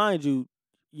 So mind you,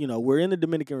 we're in the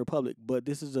Dominican Republic, but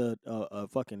this is a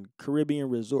fucking Caribbean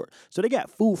resort. So they got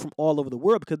food from all over the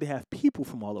world because they have people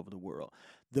from all over the world.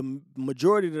 The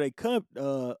majority that they come,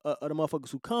 of the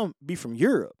motherfuckers who come, be from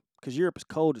Europe because Europe is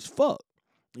cold as fuck.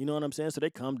 You know what I'm saying? So they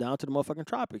come down to the motherfucking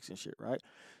tropics and shit, right?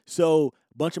 So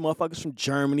bunch of motherfuckers from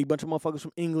Germany, bunch of motherfuckers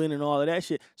from England and all of that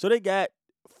shit. So they got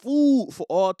food for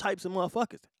all types of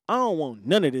motherfuckers. I don't want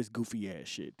none of this goofy ass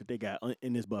shit that they got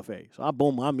in this buffet. So I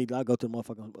go to the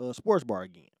motherfucking sports bar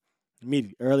again.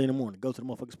 Immediately, early in the morning, go to the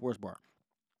motherfucking sports bar.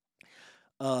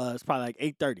 It's probably like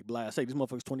 8:30. But like I say, this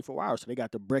motherfucker's 24 hours, so they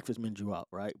got the breakfast menu out,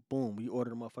 right? Boom, we order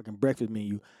the motherfucking breakfast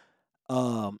menu.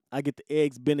 I get the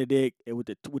eggs Benedict with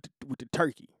the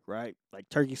turkey, right? Like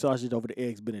turkey sausage over the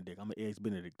eggs Benedict. I'm an eggs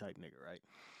Benedict type nigga,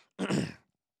 right?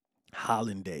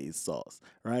 Hollandaise sauce,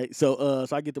 right? So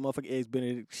I get the motherfucking eggs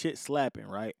Benedict, shit slapping,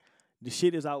 right? The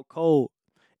shit is out cold,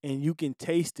 and you can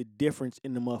taste the difference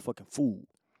in the motherfucking food,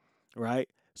 right?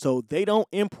 So they don't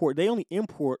import. They only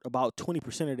import about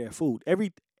 20% of their food.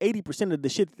 Every 80% of the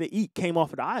shit that they eat came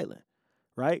off of the island,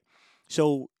 right?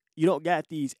 So you don't got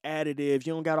these additives.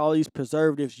 You don't got all these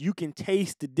preservatives. You can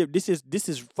taste the dip. This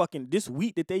is fucking this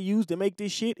wheat that they use to make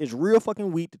this shit is real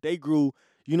fucking wheat that they grew.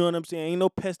 You know what I'm saying? Ain't no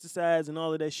pesticides and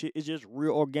all of that shit. It's just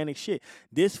real organic shit.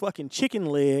 This fucking chicken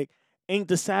leg ain't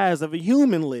the size of a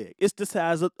human leg. It's the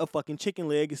size of a fucking chicken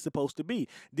leg is supposed to be.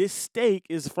 This steak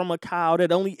is from a cow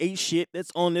that only ate shit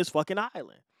that's on this fucking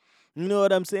island. You know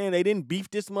what I'm saying? They didn't beef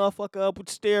this motherfucker up with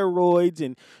steroids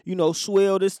and,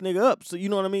 swell this nigga up. So, you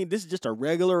know what I mean? This is just a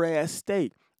regular ass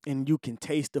steak. And you can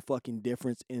taste the fucking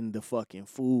difference in the fucking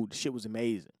food. The shit was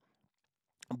amazing.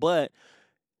 But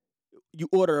you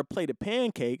order a plate of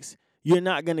pancakes, you're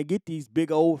not going to get these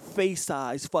big old face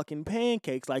size fucking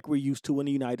pancakes like we're used to in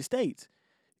the United States.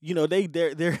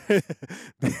 They're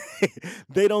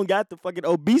they don't got the fucking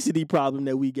obesity problem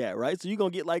that we got, right? So you're gonna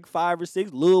get like 5 or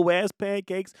 6 little ass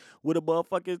pancakes with a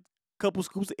motherfucking couple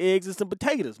scoops of eggs and some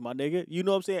potatoes, my nigga. You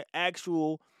know what I'm saying?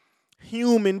 Actual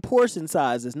human portion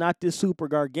sizes, not this super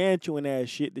gargantuan ass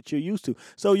shit that you're used to.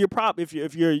 So you're probably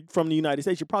if you're from the United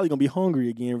States, you're probably gonna be hungry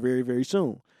again very, very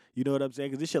soon. You know what I'm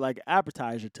saying? Because this shit like an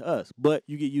appetizer to us, but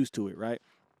you get used to it, right?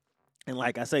 And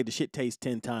like I say, the shit tastes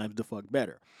 10 times the fuck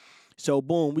better. So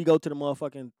boom, we go to the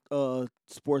motherfucking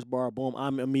sports bar. Boom,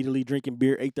 I'm immediately drinking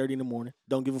beer 8:30 in the morning.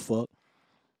 Don't give a fuck.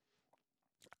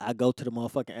 I go to the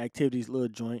motherfucking activities little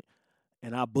joint,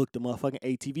 and I book the motherfucking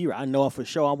ATV. I know for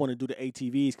sure I want to do the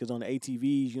ATVs because on the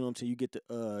ATVs, you know what I'm saying, you get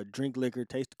to drink liquor,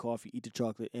 taste the coffee, eat the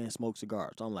chocolate, and smoke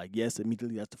cigars. So I'm like, yes,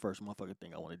 immediately that's the first motherfucking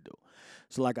thing I want to do.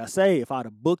 So like I say, if I'd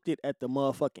have booked it at the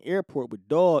motherfucking airport with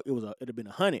dog, it'd have been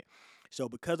 100. So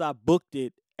because I booked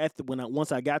it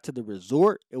once I got to the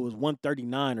resort, it was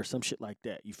 $139 or some shit like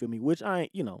that. You feel me? Which I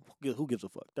ain't, who gives a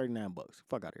fuck? $39.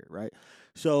 Fuck out of here, right?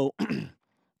 So,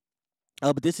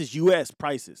 but this is U.S.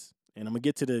 prices, and I'm gonna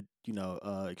get to the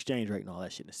exchange rate and all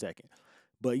that shit in a second.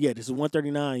 But yeah, this is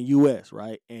 $139 U.S.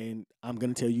 right, and I'm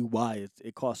gonna tell you why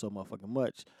it costs so motherfucking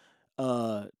much,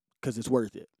 because it's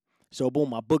worth it. So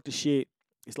boom, I booked the shit.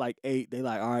 It's like 8. They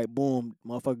like, all right, boom,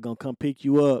 motherfucker gonna come pick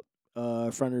you up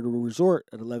in front of the resort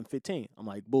at 11:15. I'm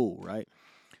like, bull, right?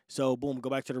 So boom, go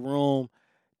back to the room.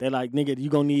 They like, nigga, you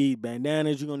gonna need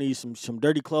bandanas. You gonna need some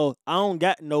dirty clothes. I don't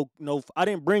got no. I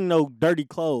didn't bring no dirty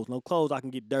clothes. No clothes I can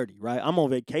get dirty, right? I'm on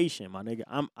vacation, my nigga.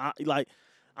 I'm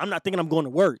not thinking I'm going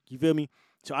to work. You feel me?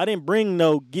 So I didn't bring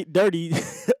no get dirty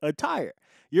attire.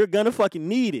 You're gonna fucking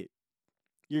need it.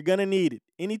 You're gonna need it.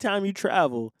 Anytime you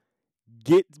travel,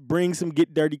 bring some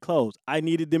get dirty clothes. I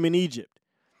needed them in Egypt.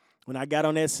 When I got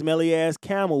on that smelly ass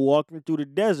camel walking through the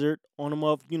desert on them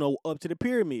up, up to the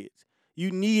pyramids.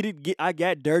 I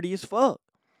got dirty as fuck.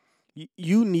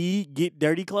 You need get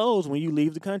dirty clothes when you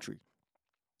leave the country.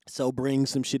 So bring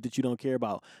some shit that you don't care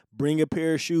about. Bring a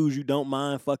pair of shoes you don't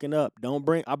mind fucking up.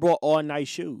 I brought all nice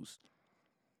shoes.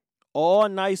 All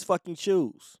nice fucking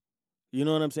shoes. You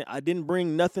know what I'm saying? I didn't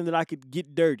bring nothing that I could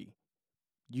get dirty.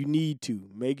 You need to.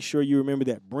 Make sure you remember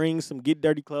that. Bring some get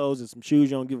dirty clothes and some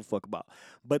shoes you don't give a fuck about.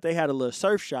 But they had a little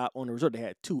surf shop on the resort. They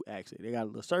had two, actually. They got a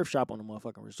little surf shop on the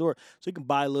motherfucking resort. So you can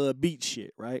buy a little beach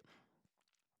shit, right?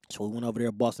 So we went over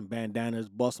there, bought some bandanas,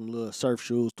 bought some little surf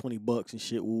shoes, $20 and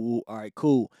shit. Woo. All right,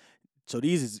 cool. So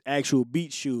these is actual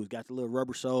beach shoes. Got the little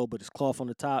rubber sole, but it's cloth on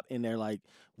the top, and they're like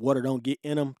water don't get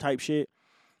in them type shit.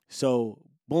 So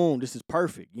boom, this is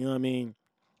perfect. You know what I mean?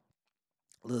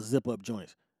 Little zip up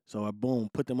joints. So I boom,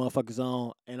 put them motherfuckers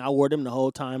on, and I wore them the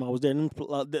whole time I was there. Them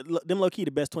low key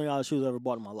the best $20 shoes I ever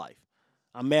bought in my life.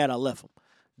 I'm mad I left them.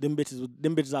 Them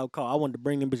bitches I would call. I wanted to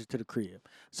bring them bitches to the crib.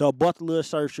 So I bought the little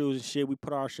surf shoes and shit. We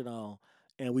put our shit on,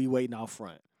 and we waiting out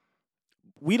front.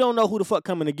 We don't know who the fuck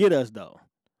coming to get us though.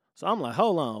 So I'm like,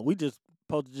 hold on. We just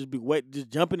supposed to just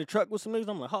jump in the truck with some niggas.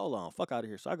 I'm like, hold on, fuck out of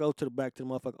here. So I go to the back to the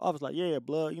motherfucker office, like, yeah,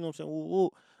 blood, you know what I'm saying? Woo,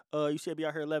 woo. You said be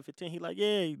out here 11:15. He like,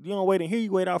 yeah, you don't wait in here,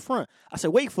 you wait out front. I said,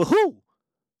 wait for who?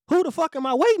 Who the fuck am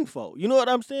I waiting for? You know what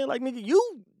I'm saying? Like, nigga,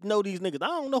 you know these niggas. I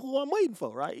don't know who I'm waiting for,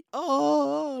 right?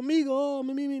 Oh, amigo,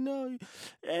 me, no.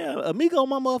 Yeah, amigo,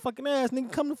 my motherfucking ass.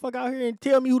 Nigga, come the fuck out here and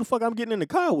tell me who the fuck I'm getting in the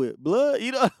car with, blood.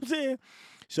 You know what I'm saying?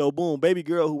 So, boom, baby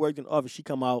girl who worked in the office, she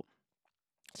come out.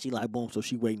 She like, boom, so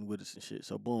she waiting with us and shit.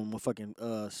 So, boom, my fucking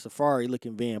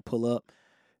safari-looking van pull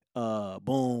up.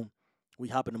 Boom, we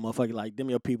hop in the motherfucker like, them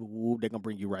your people, woo, they gonna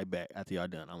bring you right back after y'all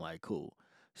done. I'm like, cool.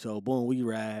 So, boom, we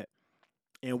ride.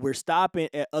 And we're stopping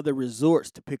at other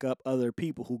resorts to pick up other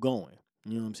people who going.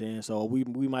 You know what I'm saying? So we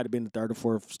might have been the third or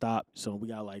fourth stop. So we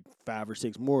got like 5 or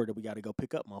 6 more that we got to go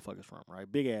pick up motherfuckers from, right?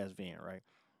 Big ass van, right?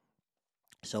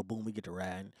 So boom, we get to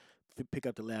ride and pick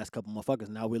up the last couple motherfuckers.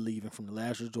 Now we're leaving from the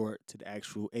last resort to the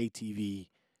actual ATV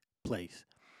place.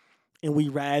 And we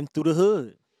riding through the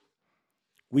hood.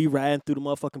 We riding through the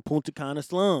motherfucking Punta Cana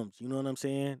slums. You know what I'm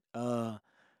saying?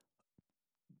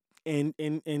 And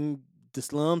the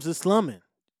slums is slumming.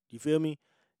 You feel me?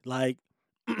 Like,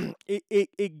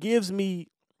 it gives me,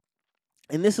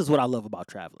 and this is what I love about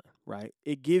traveling, right?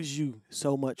 It gives you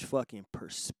so much fucking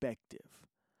perspective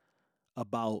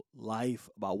about life,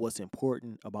 about what's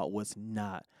important, about what's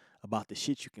not, about the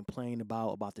shit you complain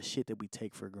about the shit that we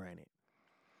take for granted.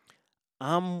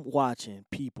 I'm watching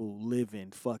people live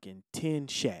in fucking 10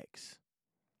 shacks.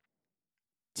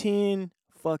 10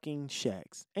 fucking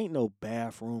shacks. Ain't no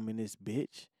bathroom in this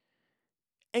bitch.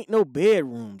 Ain't no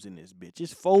bedrooms in this bitch.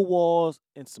 It's 4 walls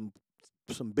and some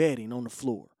bedding on the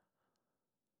floor.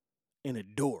 And a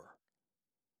door.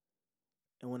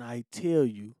 And when I tell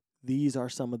you, these are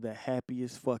some of the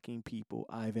happiest fucking people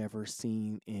I've ever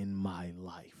seen in my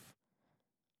life.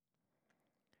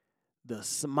 The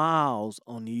smiles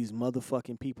on these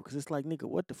motherfucking people. Because it's like, nigga,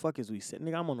 what the fuck is we sitting?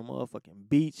 Nigga, I'm on the motherfucking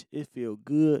beach. It feel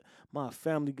good. My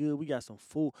family good. We got some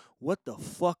food. What the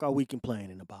fuck are we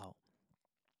complaining about?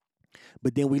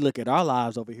 But then we look at our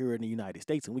lives over here in the United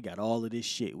States and we got all of this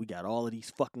shit. We got all of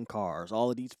these fucking cars, all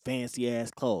of these fancy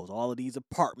ass clothes, all of these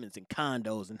apartments and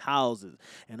condos and houses,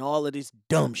 and all of this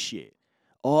dumb shit.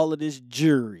 All of this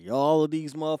jewelry, all of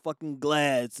these motherfucking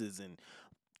glasses, and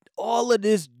all of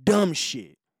this dumb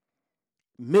shit.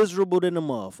 Miserable than a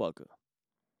motherfucker.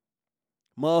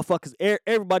 Motherfuckers,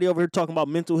 everybody over here talking about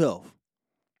mental health.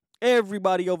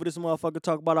 Everybody over this motherfucker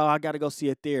talking about, oh, I gotta go see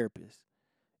a therapist.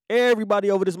 Everybody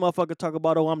over this motherfucker talk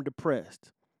about, oh, I'm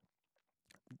depressed.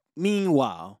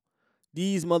 Meanwhile,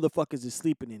 these motherfuckers is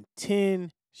sleeping in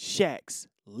 10 shacks,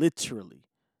 literally,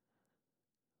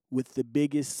 with the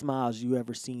biggest smiles you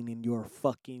ever seen in your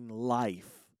fucking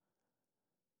life.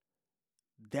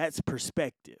 That's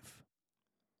perspective.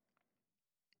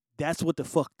 That's what the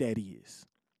fuck that is.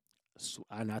 So,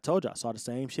 and I told you, I saw the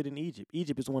same shit in Egypt.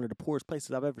 Egypt is one of the poorest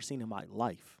places I've ever seen in my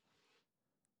life.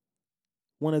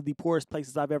 One of the poorest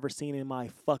places I've ever seen in my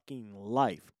fucking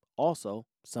life. Also,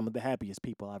 some of the happiest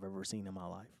people I've ever seen in my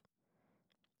life.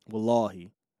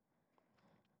 Wallahi.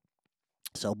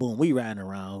 So, boom, we riding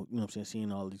around, you know what I'm saying,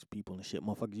 seeing all these people and shit.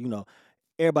 Motherfuckers, you know,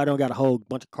 everybody don't got a whole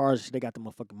bunch of cars. They got the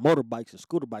motherfucking motorbikes and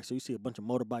scooter bikes. So you see a bunch of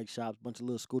motorbike shops, a bunch of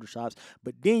little scooter shops.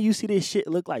 But then you see this shit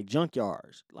look like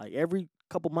junkyards. Like every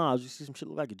couple miles, you see some shit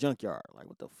look like a junkyard. Like,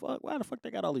 what the fuck? Why the fuck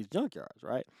they got all these junkyards,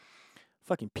 right?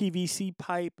 Fucking PVC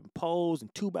pipe and poles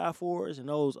and 2x4s and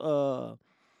those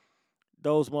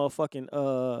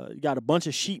motherfucking, you got a bunch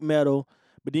of sheet metal,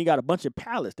 But then you got a bunch of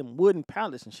pallets, them wooden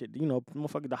pallets and shit.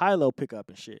 Motherfucker, the high-low pickup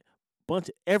and shit. Bunch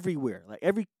of everywhere. Like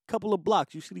every couple of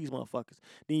blocks, you see these motherfuckers.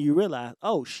 Then you realize,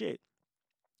 oh shit,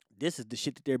 this is the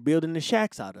shit that they're building the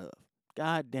shacks out of.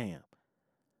 God damn.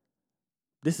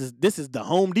 This is the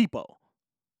Home Depot.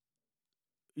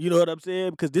 You know what I'm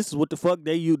saying? Because this is what the fuck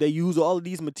they use. They use all of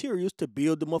these materials to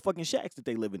build the motherfucking shacks that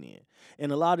they living in.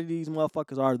 And a lot of these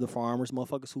motherfuckers are the farmers,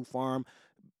 motherfuckers who farm.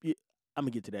 I'm going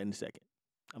to get to that in a second.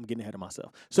 I'm getting ahead of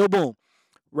myself. So, boom.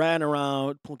 Riding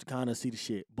around Punta Cana, see the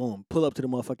shit. Boom. Pull up to the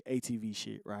motherfucking ATV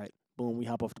shit, right? Boom. We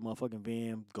hop off the motherfucking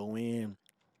van, go in,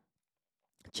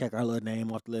 check our little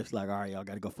name off the list. Like, all right, y'all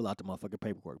got to go fill out the motherfucking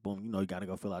paperwork. Boom. You got to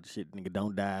go fill out the shit. Nigga,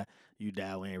 don't die. You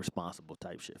die, we ain't responsible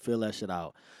type shit. Fill that shit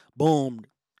out. Boom.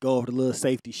 Go over the little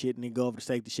safety shit, and then go over the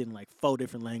safety shit in like 4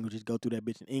 different languages. Go through that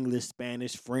bitch in English,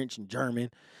 Spanish, French, and German.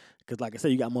 Because, like I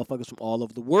said, you got motherfuckers from all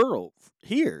over the world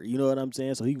here. You know what I'm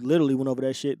saying? So he literally went over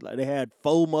that shit. Like, they had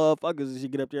 4 motherfuckers and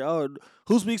shit get up there. Oh,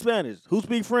 who speaks Spanish? Who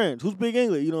speak French? Who speak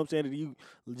English? You know what I'm saying? And you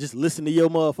just listen to your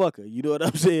motherfucker. You know what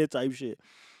I'm saying? Type shit.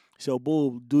 So,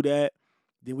 boom, do that.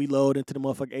 Then we load into the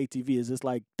motherfucking ATV. It's just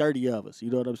like 30 of us.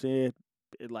 You know what I'm saying?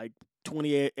 Like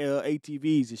 20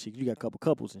 ATVs and shit. You got a couple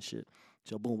couples and shit.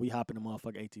 So, boom, we hop in the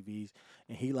motherfucking ATVs.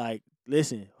 And he like,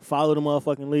 listen, follow the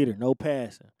motherfucking leader. No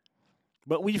passing.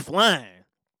 But we flying.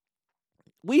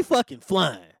 We fucking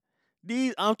flying.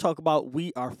 I'm talking about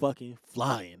we are fucking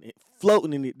flying.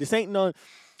 Floating in it. This ain't no,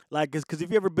 like, because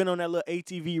if you ever been on that little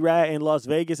ATV ride in Las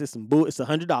Vegas, it's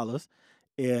 $100.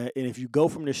 And if you go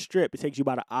from the strip, it takes you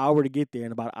about an hour to get there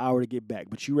and about an hour to get back.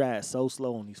 But you ride so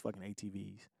slow on these fucking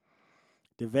ATVs.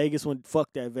 The Vegas one, fuck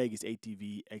that Vegas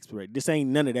ATV exploration. This ain't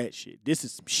none of that shit. This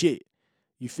is some shit.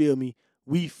 You feel me?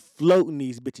 We floating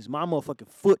these bitches. My motherfucking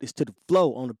foot is to the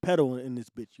floor on the pedal in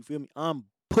this bitch. You feel me? I'm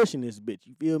pushing this bitch.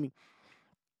 You feel me?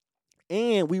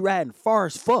 And we riding far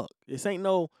as fuck. This ain't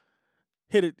no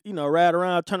hit it, ride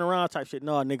around, turn around type shit.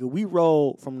 No, nigga, we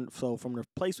rolled from the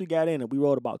place we got in, we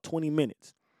rode about 20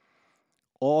 minutes.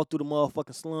 All through the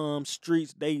motherfucking slums,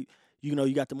 streets.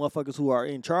 You got the motherfuckers who are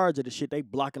in charge of the shit. They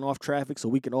blocking off traffic so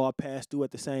we can all pass through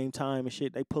at the same time and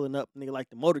shit. They pulling up, nigga,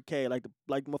 like the motorcade, like the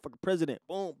motherfucking president.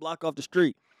 Boom, block off the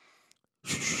street.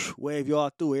 Wave y'all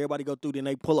through. Everybody go through. Then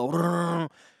they pull up. And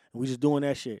we just doing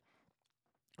that shit.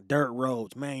 Dirt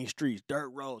roads, main streets. Dirt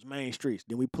roads, main streets.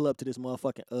 Then we pull up to this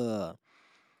motherfucking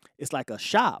it's like a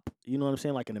shop. You know what I'm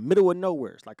saying? Like in the middle of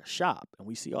nowhere. It's like a shop. And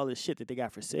we see all this shit that they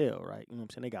got for sale, right? You know what I'm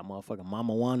saying? They got motherfucking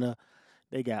Mama Juana.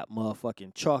 They got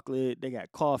motherfucking chocolate. They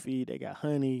got coffee. They got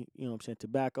honey. You know what I'm saying?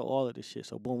 Tobacco, all of this shit.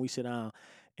 So, boom, we sit down,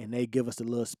 and they give us a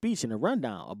little speech and a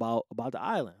rundown about the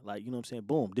island. Like, you know what I'm saying?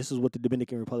 Boom, this is what the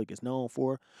Dominican Republic is known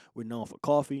for. We're known for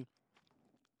coffee.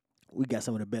 We got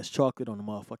some of the best chocolate on the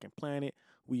motherfucking planet.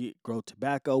 We grow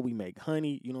tobacco. We make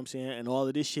honey. You know what I'm saying? And all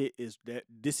of this shit is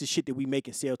shit that we make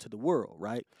and sell to the world,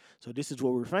 right? So this is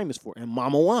what we're famous for. And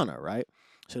Mama Juana, right?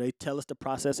 So they tell us the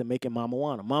process of making Mama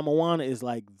Juana. Mama Juana is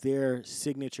like their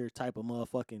signature type of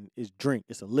motherfucking drink.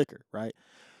 It's a liquor, right?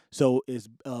 So it's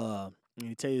let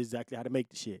me tell you exactly how to make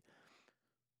the shit.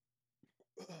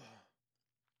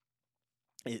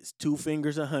 It's 2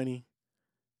 fingers of honey,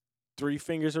 3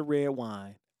 fingers of red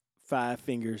wine, 5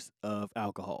 fingers of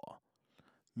alcohol.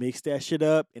 Mix that shit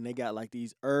up, and they got like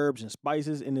these herbs and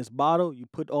spices in this bottle. You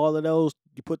put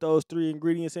those 3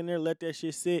 ingredients in there, let that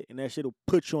shit sit, and that shit will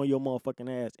put you on your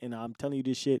motherfucking ass. And I'm telling you,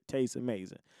 this shit tastes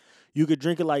amazing. You could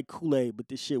drink it like Kool-Aid, but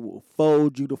this shit will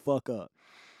fold you the fuck up.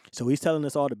 So he's telling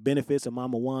us all the benefits of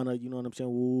Mama Juana, you know what I'm saying?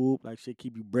 Whoop, like shit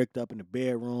keep you bricked up in the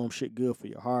bedroom, shit good for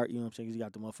your heart, you know what I'm saying? 'Cause you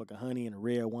got the motherfucking honey and the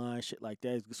red wine, shit like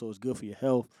that, so it's good for your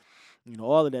health. You know,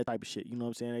 all of that type of shit. You know what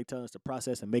I'm saying? They tell us the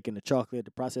process of making the chocolate,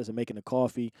 the process of making the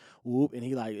coffee. Whoop. And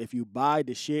he like, if you buy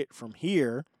the shit from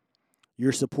here,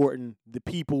 you're supporting the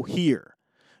people here.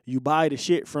 You buy the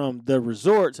shit from the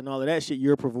resorts and all of that shit,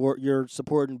 you're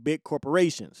supporting big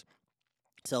corporations.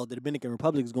 So the Dominican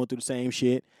Republic is going through the same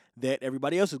shit that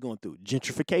everybody else is going through.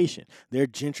 Gentrification. They're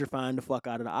gentrifying the fuck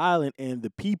out of the island, and the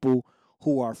people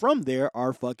who are from there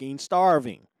are fucking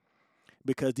starving.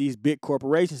 Because these big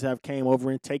corporations have came over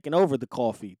and taken over the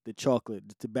coffee, the chocolate,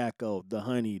 the tobacco, the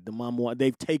honey, the mama.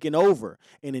 They've taken over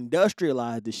and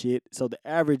industrialized the shit. So the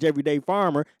average everyday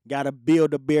farmer got to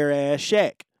build a bare-ass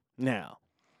shack now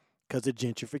because of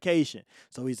gentrification.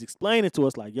 So he's explaining to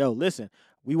us like, yo, listen,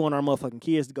 we want our motherfucking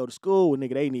kids to go to school. Well,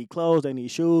 nigga, they need clothes, they need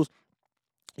shoes.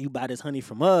 You buy this honey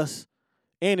from us,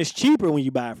 And it's cheaper when you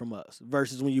buy it from us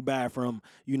versus when you buy it from,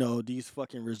 these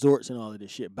fucking resorts and all of this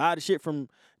shit. Buy the shit from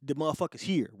the motherfuckers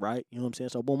here, right? You know what I'm saying?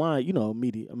 So boom,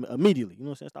 immediately, you know what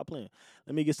I'm saying? Stop playing.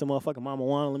 Let me get some motherfucking Mama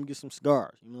Juana. Let me get some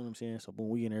cigars. You know what I'm saying? So boom,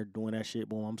 we in there doing that shit.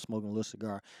 Boom, I'm smoking a little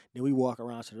cigar. Then we walk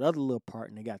around to the other little part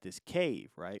and they got this cave,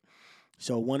 right?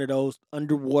 So one of those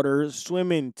underwater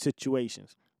swimming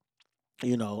situations,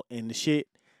 and the shit,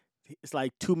 it's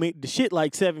like the shit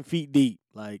like 7 feet deep.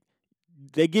 Like,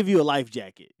 they give you a life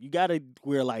jacket. You gotta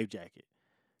wear a life jacket.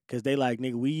 Cause they like,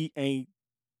 nigga, we ain't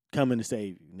coming to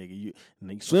save you, nigga.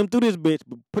 You swim through this bitch,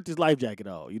 but put this life jacket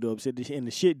on. You know what I'm saying? And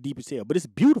the shit deep as hell. But it's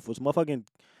beautiful. It's a motherfucking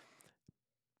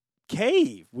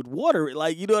cave with water.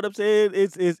 Like, you know what I'm saying?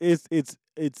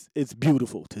 It's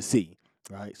beautiful to see.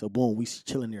 Right? So boom, we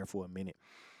chilling there for a minute.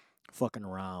 Fucking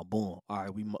around. Boom. All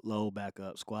right, we load back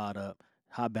up, squad up.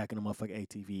 Hop back in the motherfucking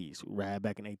ATVs. Ride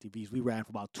back in ATVs. We ran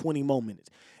for about 20 more minutes.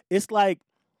 It's like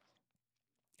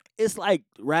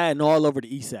riding all over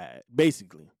the east side,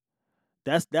 basically.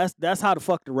 That's how the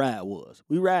fuck the ride was.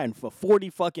 We riding for 40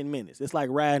 fucking minutes. It's like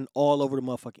riding all over the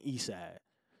motherfucking east side.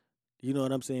 You know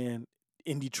what I'm saying?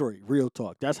 In Detroit, real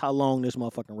talk. That's how long this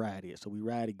motherfucking ride is. So we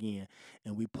ride again,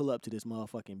 and we pull up to this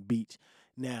motherfucking beach.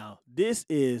 Now, this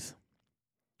is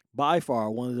by far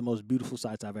one of the most beautiful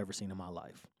sights I've ever seen in my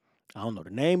life. I don't know the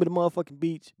name of the motherfucking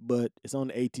beach, but it's on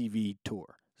the ATV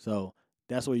tour. So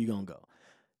that's where you're going to go.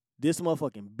 This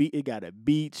motherfucking beach, it got a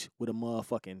beach with a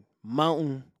motherfucking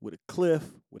mountain, with a cliff,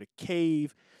 with a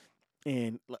cave.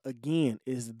 And again,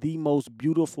 it's the most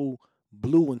beautiful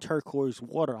blue and turquoise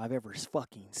water I've ever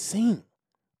fucking seen.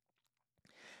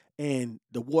 And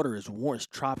the water is warm. It's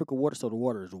tropical water, so the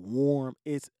water is warm.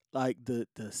 It's like the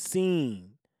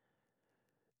scene.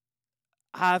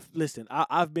 I've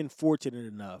been fortunate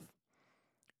enough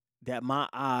that my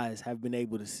eyes have been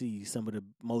able to see some of the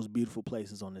most beautiful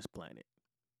places on this planet.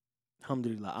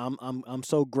 Alhamdulillah. I'm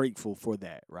so grateful for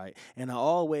that, right? And I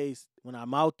always, when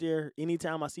I'm out there,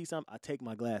 anytime I see something, I take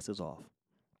my glasses off.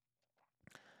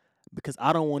 Because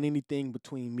I don't want anything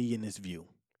between me and this view.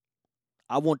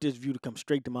 I want this view to come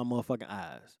straight to my motherfucking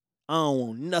eyes. I don't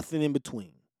want nothing in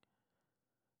between.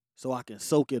 So I can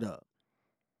soak it up.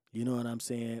 You know what I'm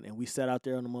saying? And we sat out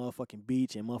there on the motherfucking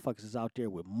beach, and motherfuckers is out there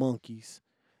with monkeys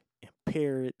and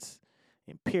parrots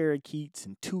and parakeets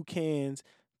and toucans.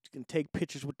 You can take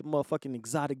pictures with the motherfucking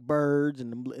exotic birds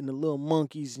and the little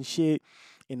monkeys and shit.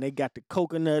 And they got the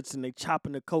coconuts, and they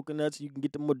chopping the coconuts. You can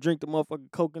get them drink the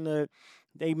motherfucking coconut.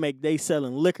 They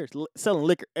selling liquor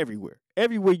everywhere.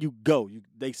 Everywhere you go,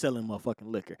 they selling motherfucking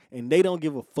liquor. And they don't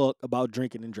give a fuck about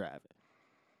drinking and driving.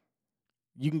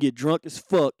 You can get drunk as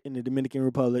fuck in the Dominican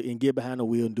Republic and get behind the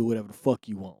wheel and do whatever the fuck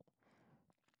you want.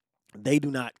 They do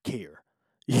not care.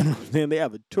 You know what I'm saying? They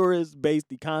have a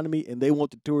tourist-based economy, and they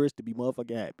want the tourists to be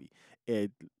motherfucking happy.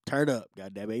 And turn up,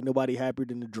 goddamn. Ain't nobody happier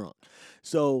than the drunk.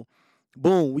 So,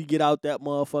 boom, we get out that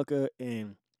motherfucker,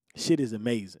 and shit is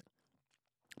amazing.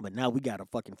 But now we got a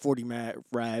fucking 40-minute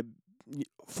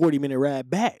ride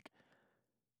back.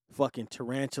 Fucking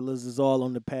tarantulas is all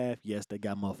on the path. Yes, they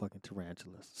got motherfucking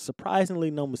tarantulas. Surprisingly,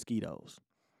 no mosquitoes.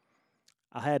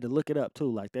 I had to look it up,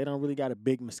 too. Like, they don't really got a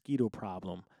big mosquito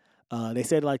problem. They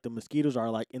said, like, the mosquitoes are,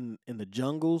 like, in the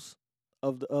jungles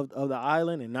of the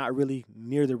island and not really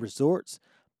near the resorts.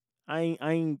 I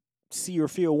ain't see or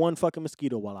feel one fucking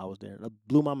mosquito while I was there. That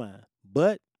blew my mind.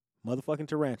 But motherfucking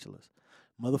tarantulas,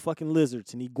 motherfucking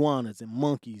lizards and iguanas and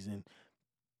monkeys and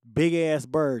big-ass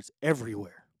birds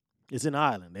everywhere. It's an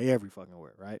island. They every fucking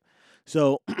where, right?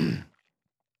 So,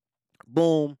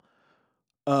 boom.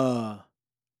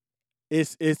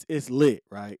 It's lit,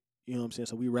 right? You know what I'm saying?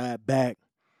 So we ride back.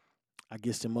 I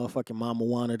get some motherfucking Mama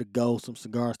Juana to go, some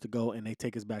cigars to go, and they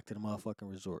take us back to the motherfucking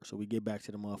resort. So we get back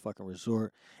to the motherfucking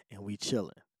resort, and we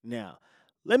chilling. Now,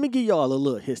 let me give y'all a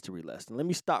little history lesson. Let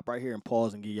me stop right here and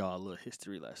pause and give y'all a little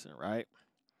history lesson, right?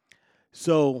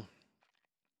 So,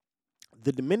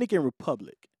 the Dominican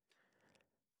Republic,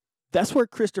 that's where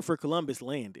Christopher Columbus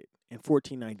landed in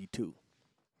 1492.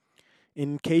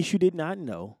 In case you did not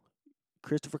know,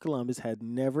 Christopher Columbus had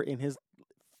never in his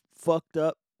fucked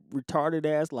up, retarded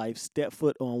ass life stepped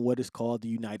foot on what is called the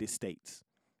United States.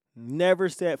 Never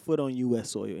set foot on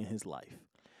U.S. soil in his life.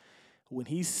 When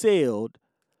he sailed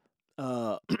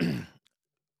with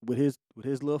his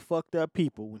little fucked up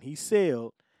people, when he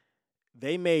sailed,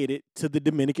 they made it to the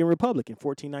Dominican Republic in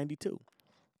 1492.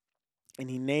 And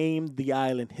he named the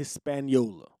island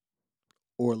Hispaniola,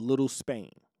 or Little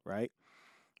Spain, right?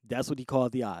 That's what he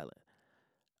called the island.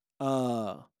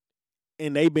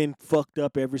 And they've been fucked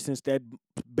up ever since that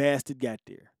bastard got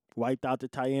there. Wiped out the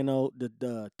Taínos,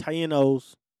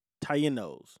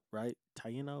 right?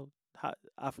 Taíno,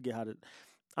 I forget how to.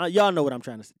 Y'all know what I'm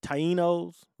trying to say.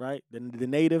 Tainos, right? The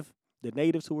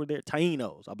natives who were there,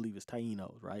 Tainos, I believe it's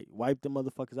Tainos, right? Wiped them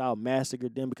motherfuckers out,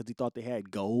 massacred them because he thought they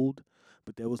had gold,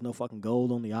 but there was no fucking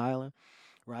gold on the island,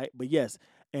 right? But yes,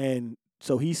 and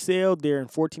so he sailed there in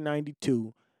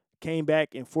 1492, came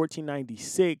back in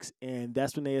 1496, and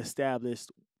that's when they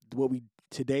established what we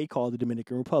today call the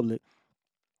Dominican Republic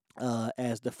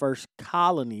as the first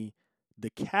colony, the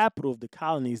capital of the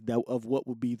colonies that of what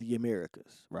would be the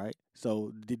Americas, right?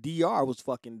 So the DR was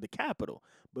fucking the capital.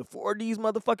 Before these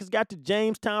motherfuckers got to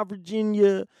Jamestown,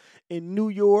 Virginia, and New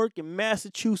York and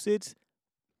Massachusetts,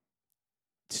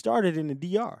 it started in the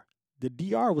DR. The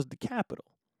DR was the capital.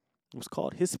 It was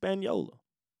called Hispaniola,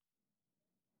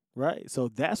 right? So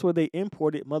that's where they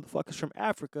imported motherfuckers from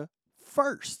Africa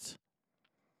first.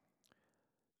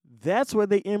 That's where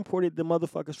they imported the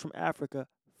motherfuckers from Africa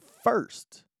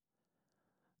first.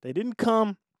 They didn't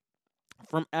come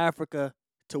from Africa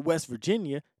to West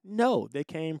Virginia. No, they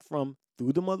came from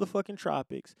through the motherfucking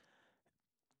tropics,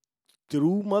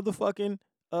 through motherfucking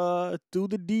through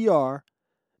the DR.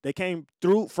 They came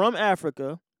through from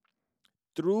Africa,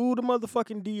 through the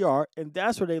motherfucking DR, and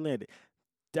that's where they landed.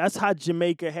 That's how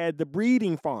Jamaica had the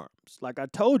breeding farms. Like I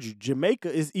told you,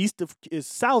 Jamaica is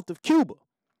south of Cuba.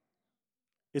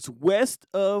 It's west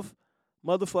of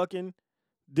motherfucking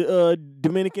the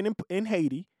Dominican and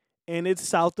Haiti, and it's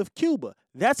south of Cuba.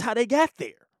 That's how they got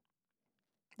there.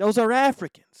 Those are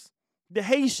Africans. The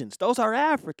Haitians, those are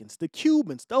Africans. The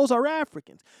Cubans, those are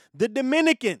Africans. The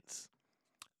Dominicans,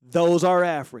 those are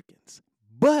Africans.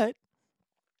 But,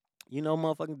 you know,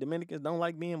 motherfucking Dominicans don't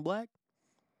like being black.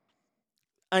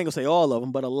 I ain't gonna say all of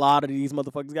them, but a lot of these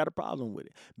motherfuckers got a problem with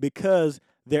it because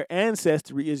their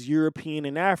ancestry is European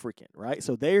and African, right?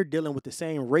 So they're dealing with the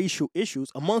same racial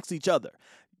issues amongst each other.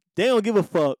 They don't give a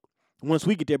fuck once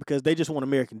we get there because they just want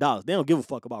American dollars. They don't give a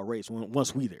fuck about race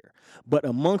once we there. But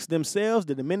amongst themselves,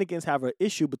 the Dominicans have an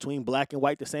issue between black and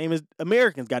white the same as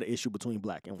Americans got an issue between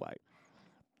black and white.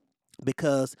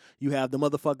 Because you have the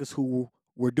motherfuckers who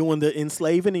were doing the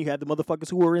enslaving and you had the motherfuckers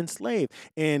who were enslaved.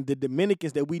 And the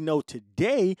Dominicans that we know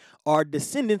today are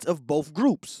descendants of both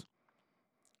groups.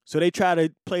 So they try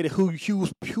to play the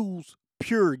who's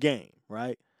pure game,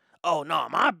 right? Oh, no,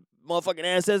 my motherfucking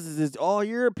ancestors is all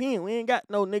European. We ain't got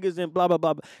no niggas and blah, blah,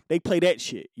 blah. They play that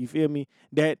shit. You feel me?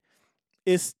 That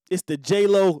it's the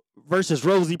J-Lo versus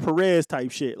Rosie Perez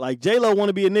type shit. Like, J-Lo want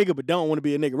to be a nigga but don't want to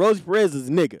be a nigga. Rosie Perez is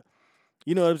a nigga.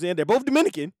 You know what I'm saying? They're both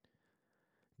Dominican.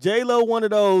 J-Lo one of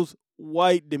those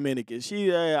white Dominicans. She,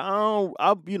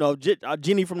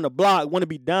 Jenny from the block want to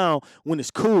be down when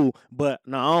it's cool, but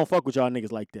I don't fuck with y'all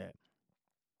niggas like that.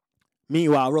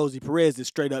 Meanwhile, Rosie Perez is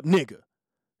straight up nigga.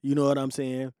 You know what I'm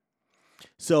saying?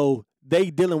 So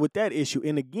they dealing with that issue.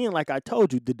 And again, like I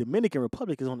told you, the Dominican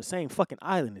Republic is on the same fucking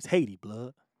island as Haiti,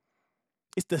 blood.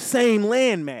 It's the same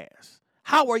landmass.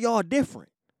 How are y'all different?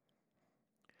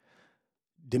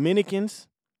 Dominicans,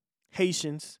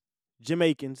 Haitians,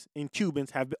 Jamaicans, and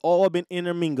Cubans have all been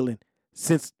intermingling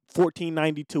since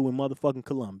 1492 in motherfucking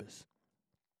Columbus.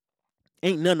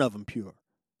 Ain't none of them pure.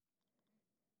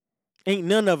 Ain't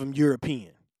none of them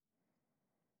European.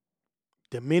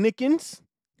 Dominicans,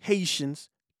 Haitians,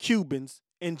 Cubans,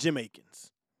 and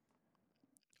Jamaicans.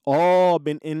 All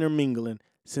been intermingling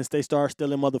since they started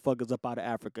stealing motherfuckers up out of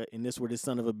Africa, and this where this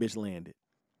son of a bitch landed.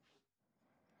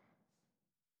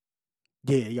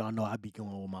 Yeah, y'all know I be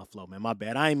going with my flow, man. My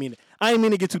bad. I ain't mean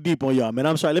to get too deep on y'all, man.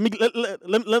 I'm sorry. Let me get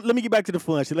back to the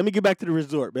fun shit. Let me get back to the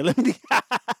resort, man.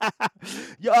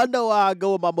 Y'all know how I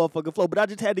go with my motherfucking flow, but I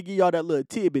just had to give y'all that little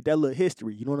tidbit, that little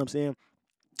history. You know what I'm saying?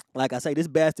 Like I say, this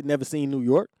bastard never seen New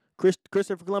York.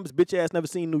 Christopher Columbus, bitch ass, never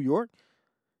seen New York.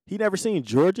 He never seen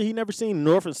Georgia. He never seen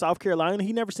North and South Carolina.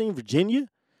 He never seen Virginia.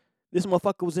 This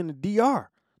motherfucker was in the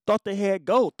DR. Thought they had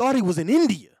gold. Thought he was in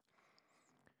India.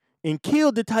 And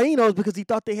killed the Tainos because he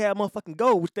thought they had motherfucking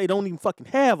gold, which they don't even fucking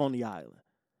have on the island.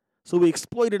 So we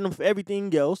exploited them for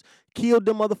everything else, killed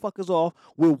them motherfuckers off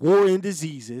with war and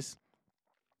diseases,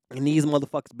 and these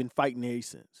motherfuckers been fighting ever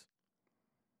since.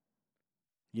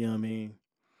 You know what I mean?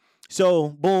 So,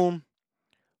 boom,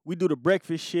 we do the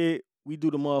breakfast shit. We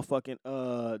do the motherfucking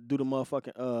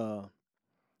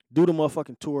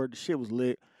tour. The shit was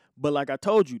lit. But like I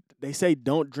told you, they say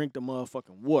don't drink the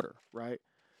motherfucking water, right?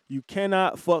 You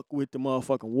cannot fuck with the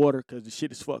motherfucking water because the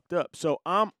shit is fucked up. So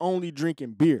I'm only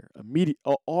drinking beer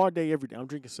all day, every day. I'm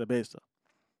drinking cerveza.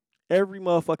 Every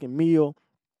motherfucking meal,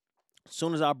 as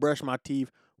soon as I brush my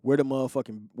teeth, where the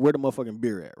motherfucking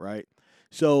beer at, right?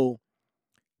 So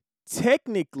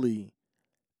technically,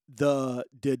 the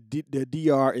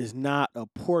DR is not a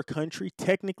poor country.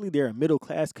 Technically, they're a middle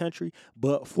class country,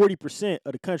 but 40%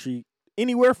 of the country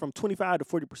anywhere from 25 to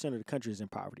 40% of the country is in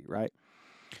poverty, right?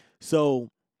 So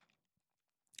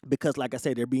because like I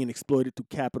said, they're being exploited through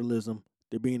capitalism,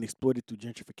 they're being exploited through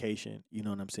gentrification. You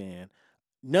know what I'm saying?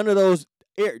 None of those.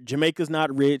 Jamaica's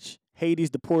not rich.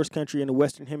 Haiti's the poorest country in the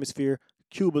Western Hemisphere.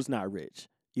 Cuba's not rich.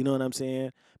 You know what I'm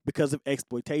saying? Because of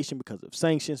exploitation, because of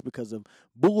sanctions, because of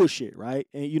bullshit, right?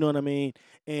 And you know what I mean?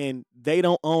 And they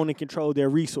don't own and control their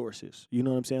resources. You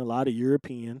know what I'm saying? A lot of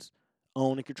Europeans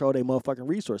own and control their motherfucking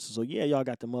resources. So yeah, y'all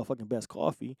got the motherfucking best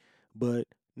coffee, but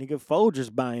nigga,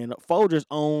 Folgers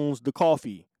owns the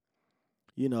coffee.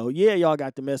 You know, yeah, y'all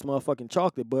got the best motherfucking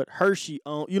chocolate, but Hershey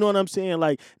own. You know what I'm saying?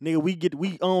 Like, nigga,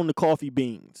 we own the coffee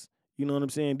beans. You know what I'm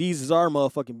saying? These is our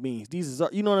motherfucking beans. These is our,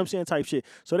 you know what I'm saying, type shit.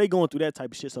 So they going through that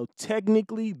type of shit. So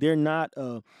technically, they're not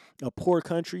a poor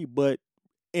country, but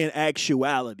in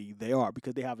actuality, they are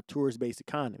because they have a tourist-based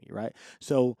economy, right?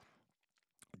 So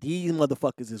these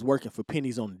motherfuckers is working for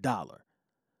pennies on the dollar.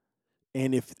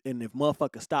 And if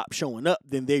motherfuckers stop showing up,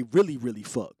 then they really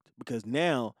fucked because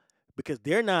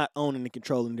they're not owning and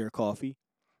controlling their coffee,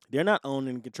 they're not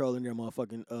owning and controlling their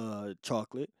motherfucking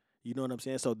chocolate. You know what I'm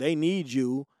saying? So they need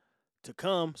you to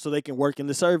come so they can work in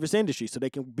the service industry, so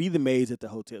they can be the maids at the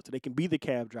hotel, so they can be the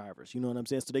cab drivers. You know what I'm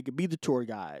saying? So they can be the tour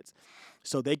guides,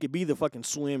 so they could be the fucking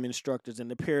swim instructors and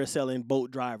the parasailing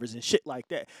boat drivers and shit like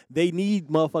that. They need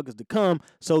motherfuckers to come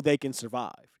so they can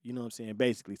survive. You know what I'm saying?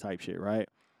 Basically, type shit, right?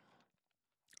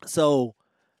 So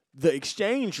the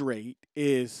exchange rate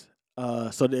is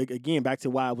again back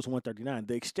to why it was 139.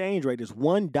 The exchange rate is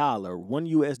 $1.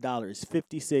 $1 is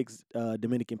 56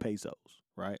 Dominican pesos,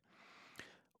 right?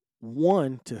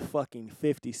 1 to fucking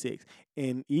 56.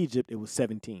 In Egypt, it was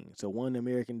 17. So $1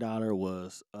 American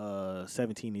was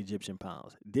 17 Egyptian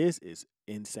pounds. This is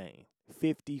insane.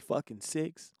 50 fucking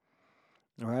 6.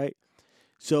 All right.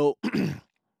 So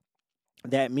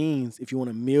that means if you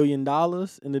want $1 million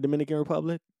in the Dominican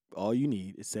Republic, all you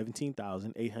need is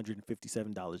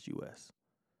 $17,857 US.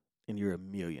 And you're a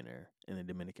millionaire in the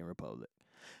Dominican Republic.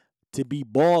 To be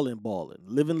balling,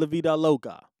 living La Vida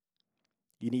Loca,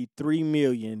 you need 3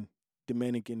 million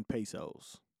Dominican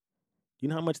pesos. You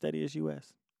know how much that is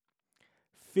US?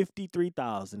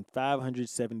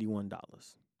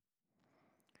 $53,571.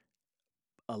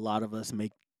 A lot of us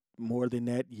make more than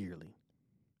that yearly.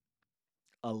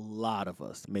 A lot of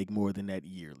us make more than that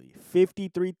yearly.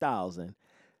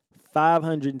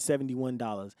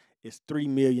 $53,571 is $3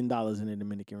 million in the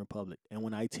Dominican Republic. And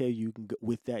when I tell you, you can go,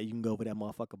 with that, you can go over that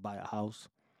motherfucker, buy a house,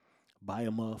 buy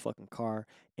a motherfucking car,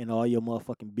 and all your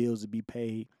motherfucking bills will be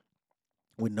paid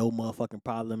with no motherfucking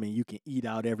problem. And you can eat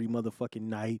out every motherfucking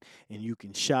night, and you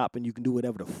can shop, and you can do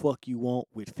whatever the fuck you want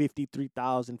with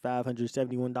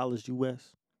 $53,571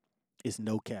 US. It's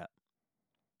no cap.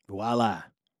 Voila.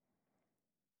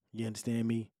 You understand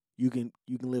me? You can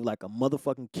live like a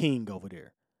motherfucking king over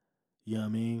there. You know what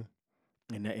I mean?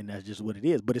 And that's just what it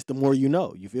is. But it's the more you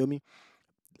know. You feel me?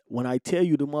 When I tell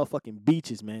you the motherfucking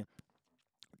beaches, man.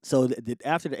 So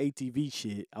after the ATV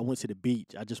shit, I went to the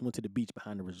beach. I just went to the beach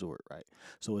behind the resort, right?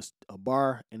 So it's a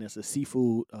bar and it's a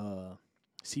seafood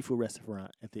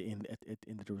restaurant at the end of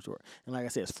the resort. And like I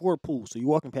said, it's 4 pools. So you're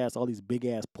walking past all these big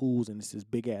ass pools and it's this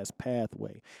big ass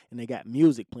pathway. And they got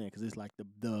music playing because it's like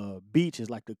the beach is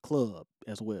like the club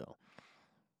as well.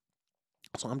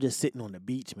 So I'm just sitting on the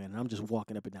beach, man, and I'm just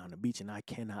walking up and down the beach, and I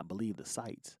cannot believe the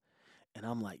sights. And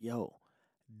I'm like, yo,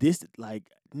 this, like,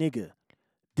 nigga,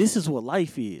 this is what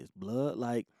life is, blood.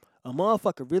 Like, a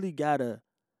motherfucker really gotta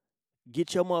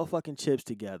get your motherfucking chips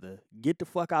together, get the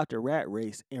fuck out the rat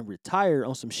race, and retire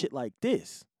on some shit like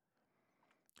this.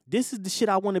 This is the shit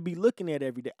I want to be looking at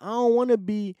every day. I don't want to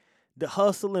be the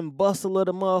hustle and bustle of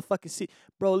the motherfucking city.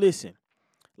 Bro, listen,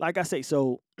 like I say,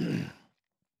 so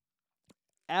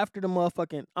after I'm on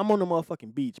the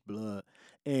motherfucking beach, blood.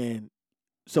 And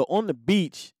so on the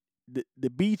beach, the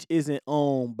beach isn't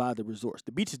owned by the resorts.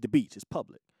 The beach is the beach. It's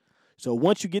public. So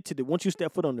once you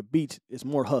step foot on the beach, it's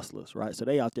more hustlers, right? So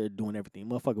they out there doing everything.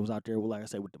 Motherfucker was out there, with, like I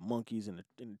said, with the monkeys and the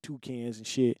toucans and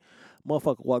shit.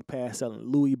 Motherfucker walked past selling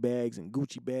Louis bags and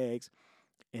Gucci bags.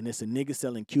 And it's a nigga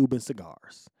selling Cuban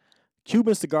cigars.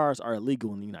 Cuban cigars are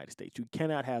illegal in the United States. You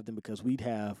cannot have them because we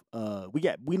didn't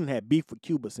have beef with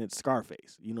Cuba since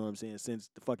Scarface. You know what I'm saying? Since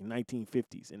the fucking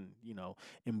 1950s and, you know,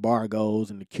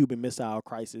 embargoes and the Cuban Missile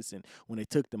Crisis and when they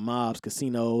took the mobs,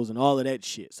 casinos and all of that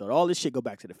shit. So all this shit go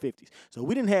back to the 50s. So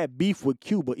we didn't have beef with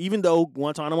Cuba, even though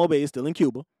Guantanamo Bay is still in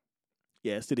Cuba.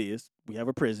 Yes, it is. We have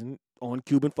a prison on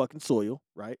Cuban fucking soil,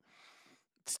 right?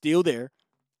 It's still there.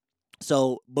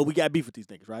 So, but we got beef with these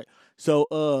niggas, right?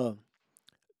 So,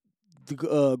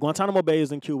 Guantanamo Bay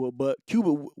is in Cuba, but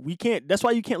Cuba, we can't. That's why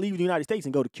you can't leave the United States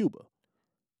and go to Cuba.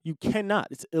 You cannot.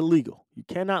 It's illegal. You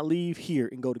cannot leave here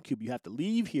and go to Cuba. You have to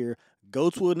leave here, go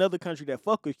to another country that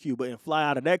fuck with Cuba, and fly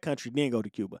out of that country, then go to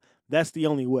Cuba. That's the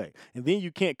only way. And then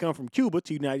you can't come from Cuba to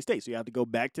the United States. So you have to go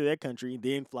back to that country and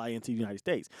then fly into the United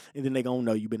States. And then they gonna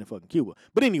know you've been in fucking Cuba.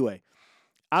 But anyway,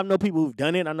 I know people who've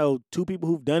done it. I know 2 people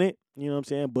who've done it. You know what I'm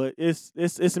saying? But it's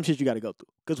some shit you got to go through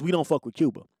because we don't fuck with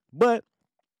Cuba. But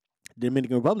the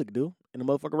Dominican Republic do, and the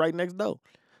motherfucker right next door.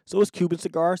 So it's Cuban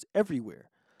cigars everywhere.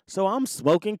 So I'm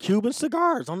smoking Cuban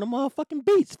cigars on the motherfucking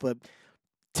beach for $10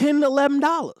 to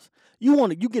 $11.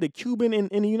 You get a Cuban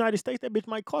in the United States, that bitch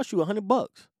might cost you $100.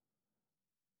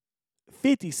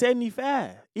 50,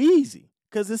 75, easy,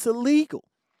 because it's illegal.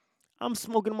 I'm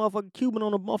smoking a motherfucking Cuban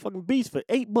on the motherfucking beach for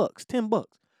 $8, $10.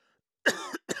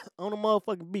 On the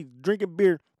motherfucking beach, drinking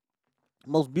beer.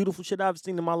 Most beautiful shit I've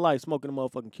seen in my life, smoking a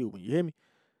motherfucking Cuban. You hear me?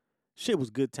 Shit was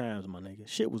good times, my nigga.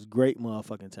 Shit was great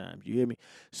motherfucking times. You hear me?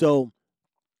 So,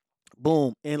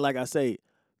 boom. And like I say,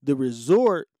 the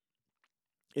resort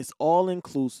is all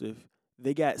inclusive.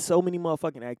 They got so many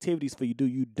motherfucking activities for you to do.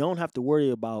 You don't have to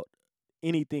worry about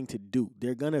anything to do.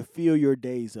 They're going to fill your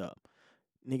days up.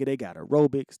 Nigga, they got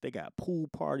aerobics. They got pool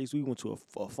parties. We went to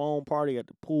a phone party at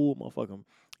the pool. Motherfucking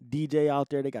DJ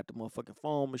out there. They got the motherfucking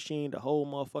phone machine. The whole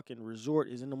motherfucking resort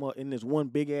is in this one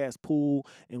big ass pool,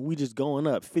 and we just going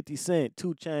up. 50 Cent,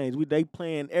 2 Chainz. They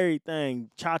playing everything,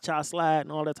 cha-cha slide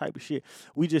and all that type of shit.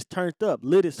 We just turned up,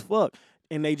 lit as fuck,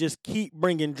 and they just keep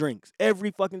bringing drinks. Every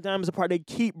fucking time it's a party, they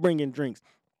keep bringing drinks.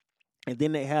 And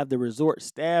then they have the resort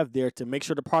staff there to make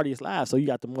sure the party is live. So you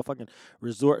got the motherfucking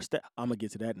resort staff. I'm going to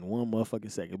get to that in one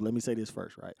motherfucking second. But let me say this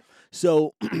first, right?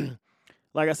 So,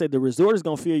 like I said, the resort is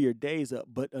going to fill your days up.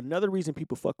 But another reason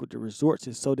people fuck with the resorts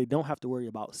is so they don't have to worry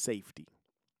about safety.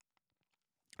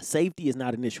 Safety is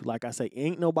not an issue. Like I say,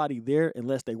 ain't nobody there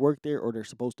unless they work there or they're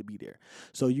supposed to be there.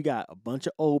 So you got a bunch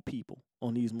of old people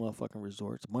on these motherfucking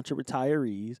resorts, a bunch of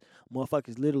retirees,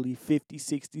 motherfuckers literally 50,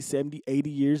 60, 70, 80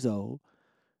 years old.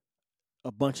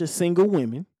 A bunch of single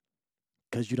women,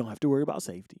 because you don't have to worry about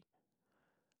safety.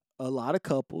 A lot of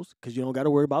couples, because you don't got to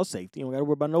worry about safety. You don't got to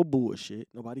worry about no bullshit.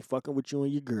 Nobody fucking with you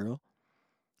and your girl.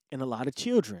 And a lot of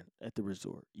children at the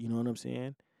resort. You know what I'm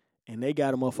saying? And they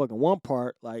got a motherfucking one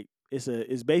part, like,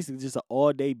 it's basically just an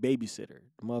all-day babysitter.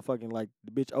 The motherfucking, like,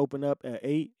 the bitch open up at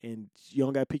 8, and you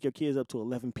don't got to pick your kids up till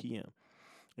 11 p.m.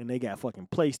 And they got fucking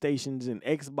PlayStations and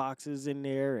Xboxes in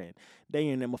there, and they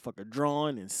in there motherfucker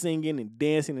drawing and singing and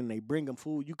dancing, and they bring them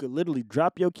food. You could literally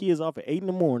drop your kids off at 8 in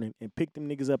the morning and pick them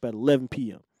niggas up at 11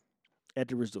 p.m. at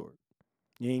the resort.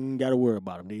 You ain't got to worry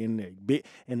about them. They in there.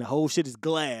 And the whole shit is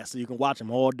glass, so you can watch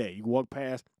them all day. You can walk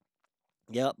past,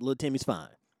 yep, little Timmy's fine.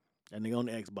 That nigga on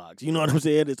the Xbox. You know what I'm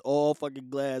saying? It's all fucking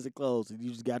glass and closed. And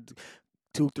you just got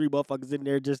 2, 3 motherfuckers in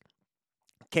there just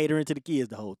catering to the kids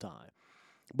the whole time.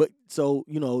 But so,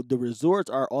 you know, the resorts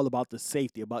are all about the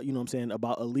safety, about, you know what I'm saying,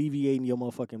 about alleviating your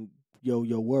motherfucking,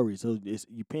 your worries. So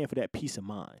you're paying for that peace of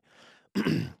mind.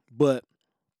 But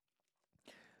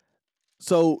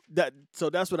so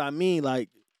that's what I mean. Like,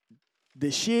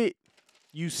 the shit,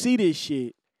 you see this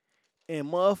shit, and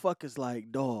motherfuckers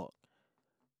like, dog,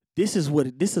 this is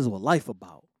what life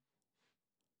about.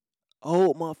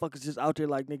 Old motherfuckers just out there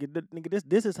like, nigga,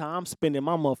 this is how I'm spending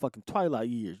my motherfucking twilight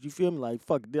years. You feel me? Like,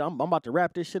 fuck, I'm about to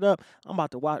wrap this shit up. I'm about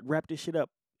to wrap this shit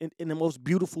up in the most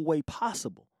beautiful way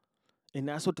possible. And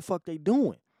that's what the fuck they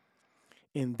doing.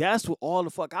 And that's what all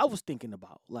the fuck I was thinking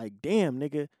about. Like, damn,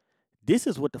 nigga, this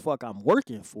is what the fuck I'm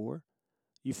working for.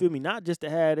 You feel me? Not just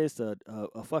to have this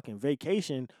a fucking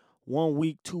vacation 1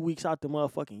 week, 2 weeks out the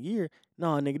motherfucking year. No,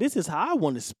 nigga, this is how I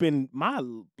want to spend my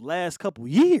last couple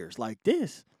years, like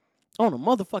this. On a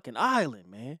motherfucking island,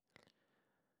 man.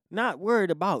 Not worried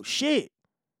about shit.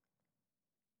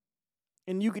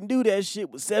 And you can do that shit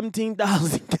with $17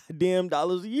 goddamn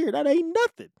dollars a year. That ain't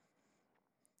nothing.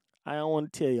 I don't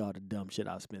want to tell y'all the dumb shit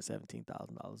I spent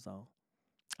 $17,000 on.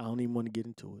 I don't even want to get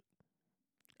into it.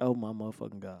 Oh my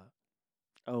motherfucking God.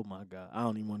 Oh my God. I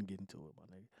don't even want to get into it,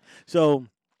 my nigga. So,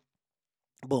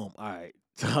 boom. All right.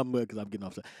 So because I'm getting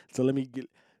off. So let me get.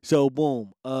 So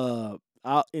boom.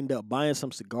 I'll end up buying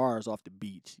some cigars off the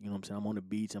beach. You know what I'm saying? I'm on the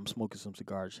beach. I'm smoking some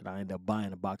cigars. Shit. I end up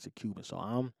buying a box of Cuban. So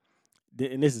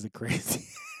and this is a crazy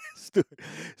story.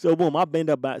 So boom, I end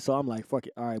up buying. So I'm like, fuck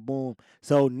it. All right, boom.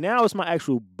 So now it's my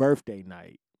actual birthday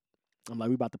night. I'm like,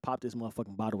 we about to pop this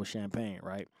motherfucking bottle of champagne,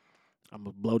 right? I'm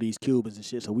gonna blow these Cubans and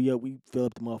shit. So we fill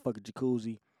up the motherfucking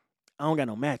jacuzzi. I don't got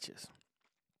no matches.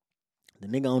 The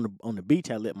nigga on the beach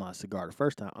had lit my cigar the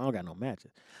first time. I don't got no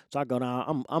matches. So I go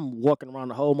down. I'm walking around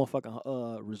the whole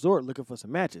motherfucking resort looking for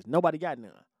some matches. Nobody got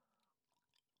none.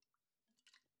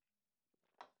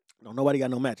 No, nobody got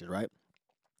no matches, right?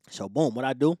 So boom, what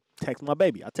I do? Text my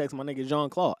baby. I text my nigga Jean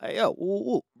Claude. Hey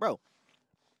yo, bro.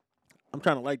 I'm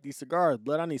trying to light these cigars,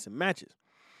 blood. I need some matches.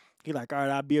 He like, all right,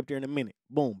 I'll be up there in a minute.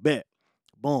 Boom, bet.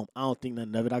 Boom. I don't think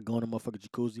nothing of it. I go in the motherfucking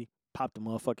jacuzzi, pop the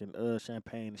motherfucking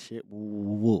champagne and shit.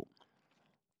 Woo.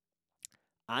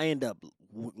 I end up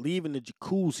leaving the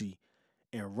jacuzzi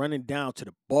and running down to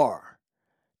the bar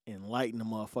and lighting the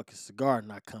motherfucking cigar,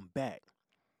 and I come back.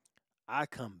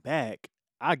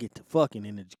 I get to fucking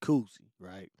in the jacuzzi,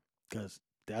 right? Because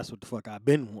that's what the fuck I've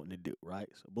been wanting to do, right?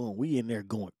 So boom, we in there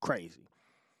going crazy.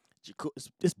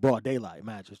 It's broad daylight,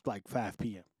 man. It's like 5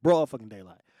 p.m. Broad fucking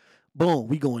daylight. Boom,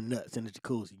 we going nuts in the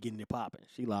jacuzzi, getting it popping.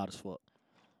 She loud as fuck.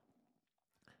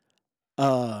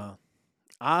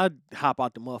 I hop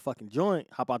out the motherfucking joint,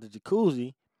 hop out the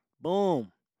jacuzzi,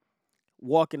 boom,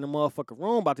 walk in the motherfucking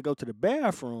room, about to go to the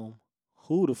bathroom.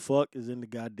 Who the fuck is in the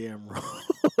goddamn room?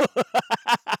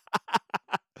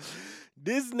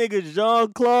 This nigga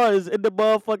Jean Claude is in the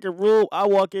motherfucking room. I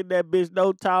walk in that bitch,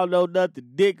 no towel, no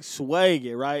nothing, dick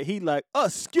swinging, right? He like,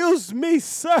 excuse me,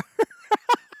 sir.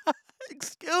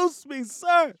 Excuse me,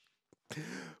 sir.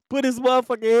 Put his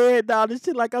motherfucking head down and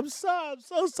shit like, I'm so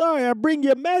sorry. I bring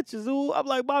your matches. Ooh. I'm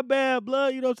like, my bad,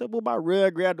 blood. You know what I'm saying? With my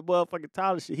rug, grab the motherfucking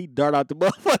towel and shit. He dart out the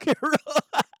motherfucking room.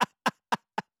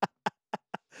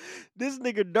 This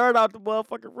nigga dart out the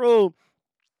motherfucking room.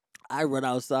 I run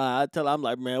outside. I tell him, I'm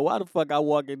like, man, why the fuck I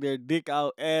walk in there, dick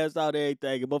out, ass out,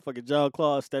 everything, and motherfucking Jean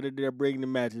Claude standing there bringing the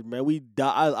matches, man.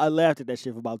 I laughed at that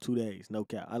shit for about 2 days. No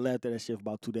cap. I laughed at that shit for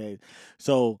about 2 days.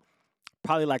 So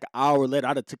probably like an hour later,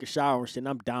 I done took a shower and shit, and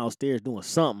I'm downstairs doing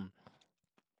something.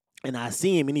 And I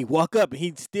see him, and he walk up, and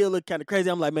he still look kind of crazy.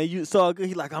 I'm like, man, you saw good?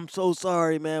 He like, I'm so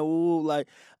sorry, man. Ooh, like,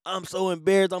 I'm so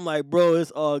embarrassed. I'm like, bro,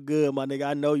 it's all good, my nigga.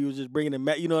 I know you was just bringing him.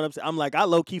 You know what I'm saying? I'm like, I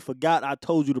low key forgot I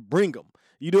told you to bring him.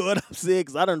 You know what I'm saying?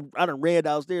 Because I done ran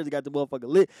downstairs and got the motherfucker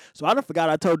lit. So I done forgot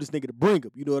I told this nigga to bring him.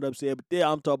 You know what I'm saying? But then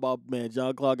I'm talking about, man,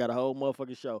 Jean Claude got a whole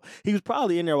motherfucking show. He was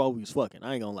probably in there while we was fucking.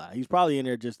 I ain't gonna lie. He was probably in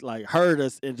there just like heard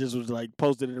us and just was like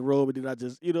posted in the room. And then I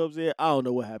just, you know what I'm saying? I don't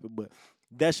know what happened, but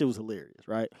that shit was hilarious,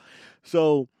 right?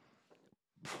 So,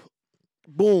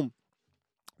 boom.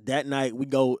 That night we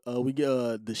go,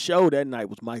 the show that night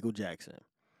was Michael Jackson.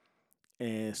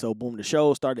 And so, boom, the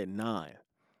show started at 9.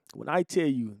 When I tell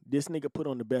you this nigga put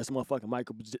on the best motherfucking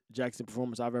Michael Jackson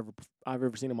performance I've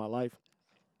ever seen in my life,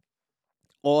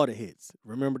 all the hits.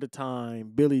 Remember the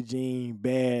Time, Billie Jean,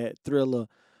 Bad, Thriller,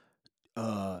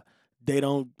 They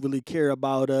Don't Really Care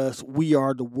About Us, We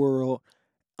Are the World.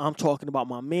 I'm talking about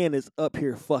my man is up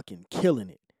here fucking killing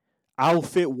it.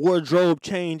 Outfit, wardrobe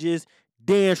changes,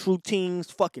 dance routines,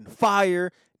 fucking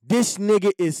fire. This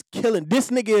nigga is killing. This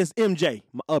nigga is MJ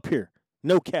up here.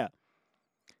 No cap.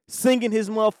 Singing his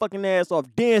motherfucking ass off,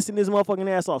 dancing his motherfucking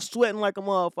ass off, sweating like a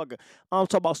motherfucker. I'm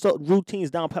talking about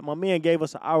routines down pat. My man gave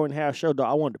us an hour-and-a-half show, dog.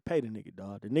 I wanted to pay the nigga,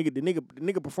 dog. The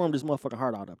nigga performed his motherfucking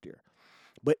heart out up there.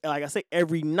 But like I say,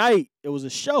 every night it was a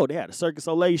show. They had a Cirque du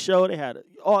Soleil show. They had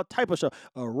all type of show,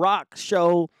 a rock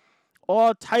show,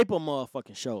 all type of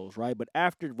motherfucking shows, right? But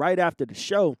right after the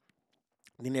show,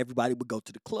 then everybody would go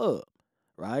to the club.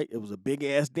 Right? It was a big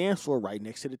ass dance floor right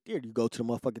next to the theater. You go to the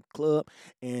motherfucking club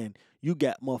and you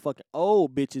got motherfucking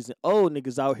old bitches and old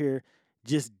niggas out here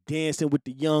just dancing with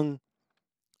the young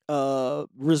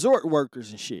resort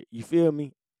workers and shit. You feel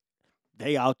me?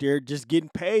 They out there just getting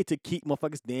paid to keep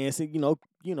motherfuckers dancing,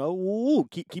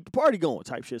 keep the party going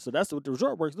type shit. So that's what the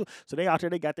resort workers do. So they out there,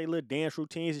 they got their little dance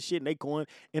routines and shit, and they going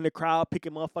in the crowd,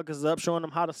 picking motherfuckers up, showing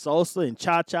them how to salsa and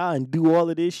cha-cha and do all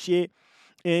of this shit.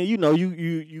 And you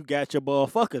got your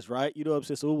motherfuckers, right? You know what I'm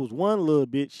saying? So it was one little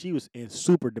bitch, she was in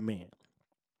super demand.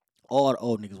 All the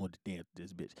old niggas wanted to dance with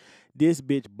this bitch. This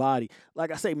bitch body.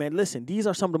 Like I say, man, listen, these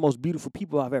are some of the most beautiful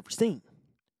people I've ever seen.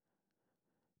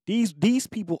 These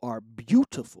people are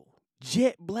beautiful.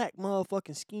 Jet black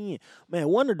motherfucking skin. Man,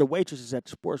 one of the waitresses at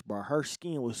the sports bar, her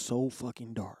skin was so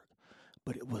fucking dark.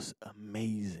 But it was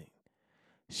amazing.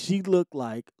 She looked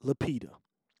like Lupita.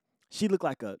 She looked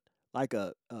like a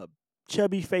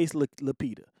chubby face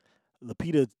Lupita.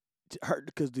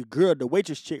 Because the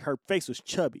waitress chick, her face was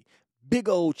chubby. Big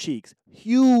old cheeks,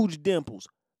 huge dimples,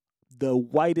 the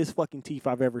whitest fucking teeth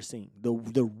I've ever seen. The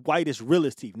whitest,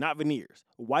 realest teeth, not veneers.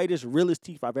 Whitest, realest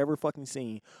teeth I've ever fucking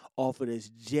seen off of this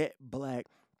jet black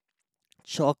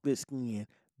chocolate skin,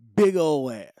 big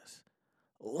old ass,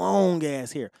 long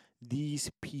ass hair. These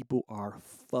people are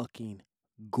fucking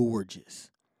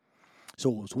gorgeous. So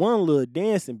it was one little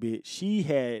dancing bitch. She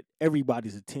had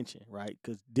everybody's attention, right?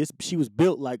 Because she was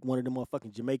built like one of the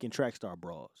motherfucking Jamaican track star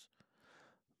bras.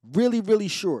 Really, really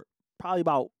short. Probably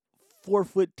about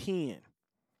 4'10".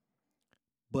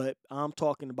 But I'm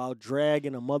talking about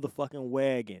dragging a motherfucking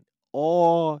wagon.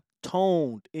 all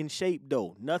toned in shape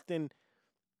though. Nothing.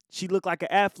 She looked like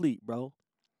an athlete, bro.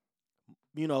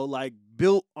 You know, like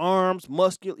built arms,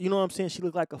 muscular. You know what I'm saying? She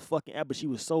looked like a fucking but she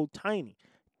was so tiny,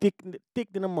 thick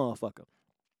than a motherfucker.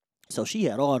 So she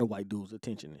had all the white dudes'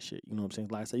 attention and shit. You know what I'm saying?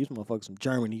 Like I said, these motherfuckers from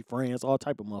Germany, France, all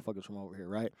type of motherfuckers from over here,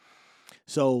 right?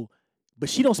 So, but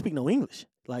she don't speak no English,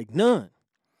 like none.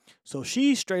 So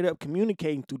she's straight up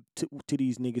communicating to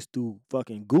these niggas through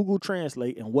fucking Google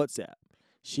Translate and WhatsApp.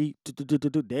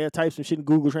 They'll type some shit in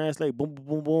Google Translate, boom, boom,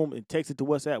 boom, boom, and text it to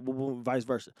WhatsApp, boom, boom, vice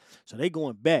versa. So they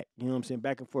going back, you know what I'm saying,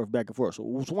 back and forth, back and forth. So it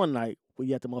was one night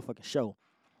we at the motherfucking show,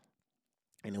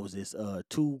 and it was this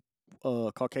two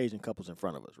Caucasian couples in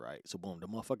front of us, right? So boom, the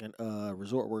motherfucking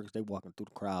resort workers, they walking through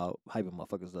the crowd, hyping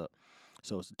motherfuckers up.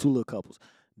 So it's the two little couples.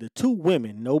 The two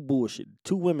women, no bullshit.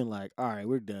 Two women like, all right,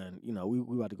 we're done. You know, we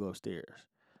about to go upstairs.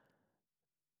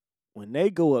 When they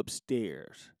go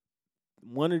upstairs,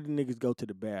 one of the niggas go to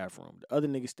the bathroom. The other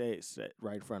nigga sat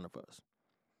right in front of us.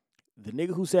 The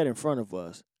nigga who sat in front of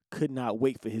us could not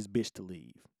wait for his bitch to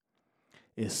leave.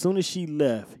 As soon as she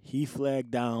left, he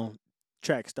flagged down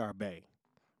Track Star Bay,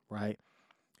 right?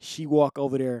 She walk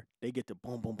over there. They get the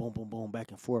boom, boom, boom, boom, boom,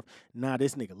 back and forth. Now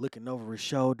this nigga looking over his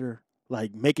shoulder,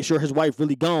 like making sure his wife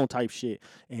really gone type shit.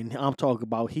 And I'm talking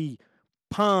about he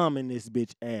palming this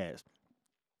bitch ass.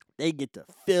 They get to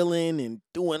feeling and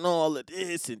doing all of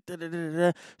this and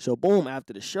da-da-da-da. So boom,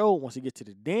 after the show, once he get to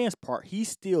the dance part, he's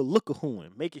still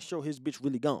look-a-hooing, making sure his bitch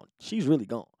really gone. She's really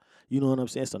gone. You know what I'm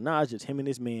saying? So now it's just him and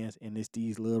his mans and it's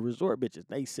these little resort bitches.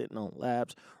 They sitting on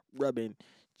laps, rubbing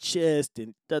chest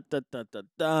and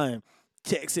da-da-da-da-da, and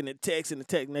texting and texting and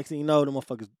texting. Next thing you know, the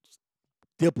motherfuckers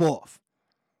dip off.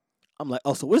 I'm like,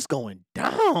 oh, so it's going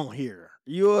down here.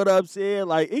 You know what I'm saying?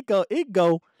 Like, it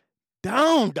go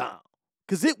down.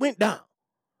 Because it went down.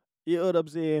 You know what I'm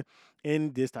saying?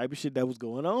 And this type of shit that was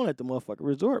going on at the motherfucking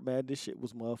resort, man. This shit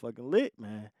was motherfucking lit,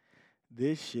 man.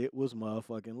 This shit was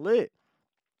motherfucking lit.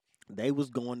 They was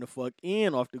going to fuck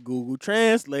in off the Google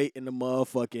Translate in the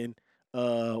motherfucking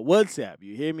WhatsApp.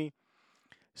 You hear me?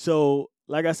 So,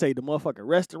 like I say, the motherfucking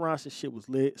restaurants and shit was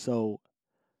lit. So,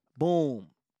 boom.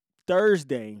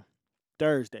 Thursday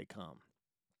come.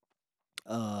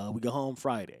 We go home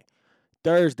Friday.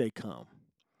 Thursday come.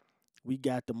 We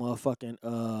got the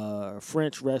motherfucking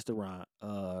French restaurant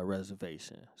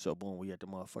reservation. So boom, we at the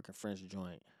motherfucking French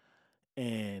joint.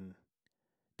 And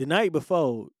the night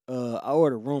before, I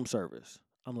ordered room service.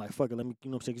 I'm like, fuck it, let me, you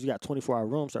know what I'm saying? Because you got 24-hour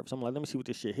room service. I'm like, let me see what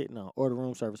this shit hitting on. Order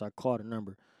room service. I called the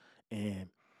number. And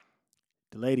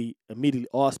the lady immediately,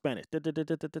 all Spanish.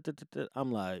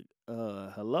 I'm like,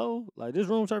 hello? Like, this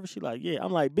room service? She like, yeah.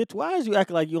 I'm like, bitch, why is you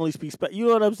acting like you only speak Spanish? You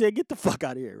know what I'm saying? Get the fuck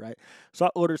out of here, right? So I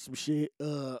ordered some shit.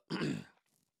 Ordered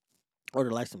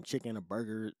like some chicken, a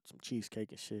burger, some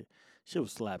cheesecake and shit. Shit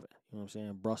was slapping. You know what I'm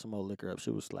saying? Brought some more liquor up.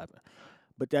 Shit was slapping.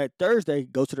 But that Thursday,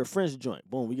 go to the French joint.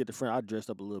 Boom, we get the French. I dressed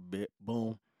up a little bit.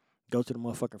 Boom. Go to the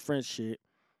motherfucking French shit.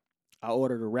 I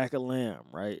ordered a rack of lamb,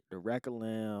 right? The rack of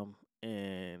lamb,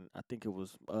 and I think it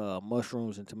was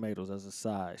mushrooms and tomatoes as a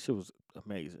side. Shit was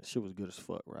amazing. Shit was good as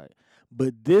fuck, right?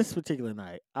 But this particular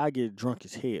night, I get drunk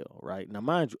as hell, right? Now,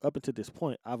 mind you, up until this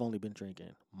point, I've only been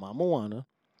drinking Mama Juana,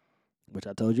 which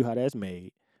I told you how that's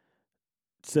made,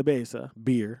 cerveza,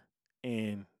 beer,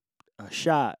 and a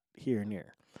shot here and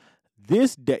there.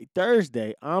 This day,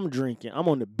 Thursday, I'm drinking. I'm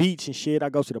on the beach and shit. I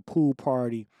go to the pool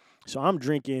party. So I'm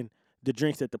drinking the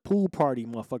drinks that the pool party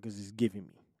motherfuckers is giving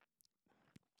me.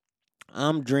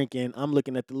 I'm drinking. I'm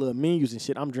looking at the little menus and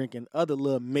shit. I'm drinking other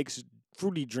little mixed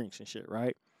fruity drinks and shit,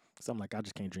 right? So I'm like, I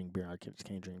just can't drink beer. Just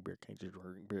can't drink beer. Can't just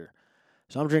drink beer.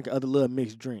 So I'm drinking other little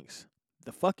mixed drinks.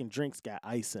 The fucking drinks got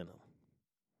ice in them.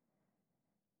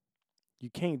 You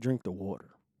can't drink the water.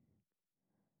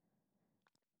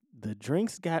 The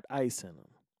drinks got ice in them,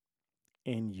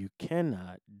 and you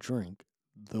cannot drink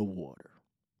the water.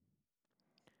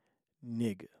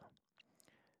 Nigga.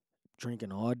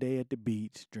 Drinking all day at the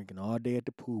beach, drinking all day at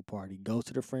the pool party, go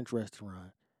to the French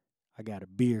restaurant. I got a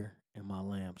beer and my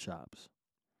lamb chops.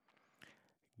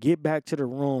 Get back to the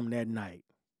room that night.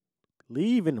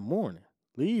 Leave in the morning.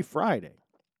 Leave Friday.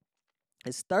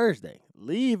 It's Thursday.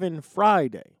 Leaving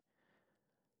Friday.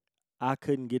 I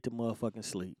couldn't get to motherfucking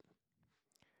sleep.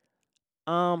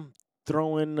 I'm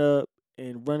throwing up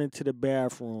and running to the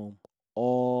bathroom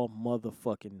all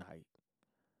motherfucking night.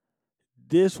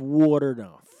 This water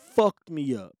done fucked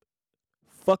me up.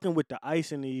 Fucking with the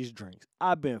ice in these drinks.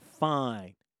 I've been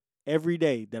fine every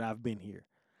day that I've been here.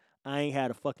 I ain't had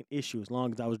a fucking issue as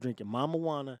long as I was drinking Mama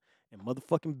Juana and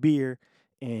motherfucking beer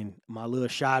and my little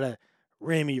shot of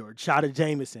Remy or shot of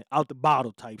Jameson out the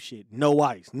bottle type shit. No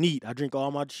ice. Neat. I drink all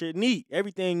my shit neat.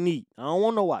 Everything neat. I don't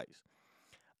want no ice.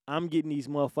 I'm getting these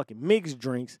motherfucking mixed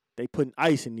drinks. They putting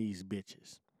ice in these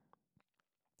bitches.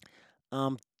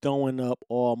 I'm throwing up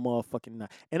all motherfucking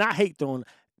night. And I hate throwing.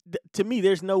 To me,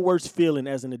 there's no worse feeling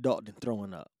as an adult than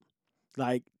throwing up.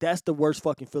 Like, that's the worst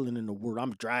fucking feeling in the world.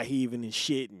 I'm dry heaving and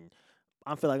shit, and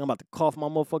I feel like I'm about to cough my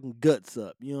motherfucking guts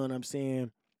up. You know what I'm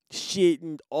saying?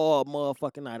 Shitting all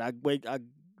motherfucking night. I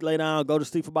lay down, go to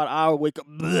sleep for about an hour, wake up,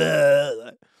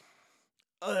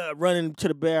 running to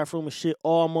the bathroom and shit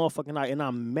all motherfucking night. And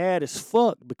I'm mad as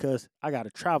fuck because I got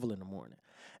to travel in the morning.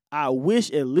 I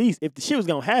wish at least if the shit was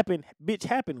gonna happen, bitch,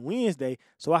 happen Wednesday,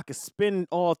 so I could spend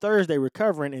all Thursday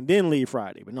recovering and then leave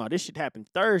Friday. But no, this shit happened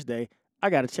Thursday. I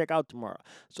gotta check out tomorrow.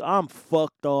 So I'm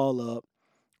fucked all up.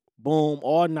 Boom,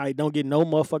 all night, don't get no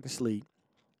motherfucking sleep.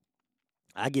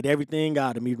 I get everything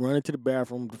out of me, running to the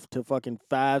bathroom to fucking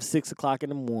 5, 6 o'clock in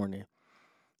the morning.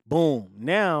 Boom.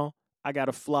 Now I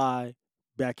gotta fly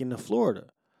back into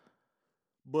Florida.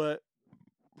 But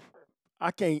I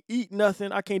can't eat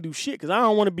nothing. I can't do shit because I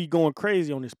don't want to be going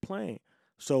crazy on this plane.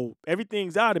 So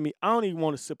everything's out of me. I don't even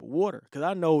want a sip of water because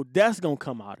I know that's going to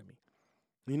come out of me.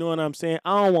 You know what I'm saying?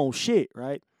 I don't want shit,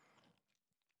 right?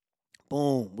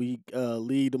 Boom. We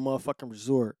leave the motherfucking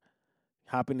resort.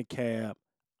 Hop in the cab.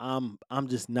 I'm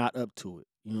just not up to it.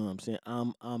 You know what I'm saying?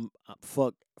 I'm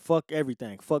fuck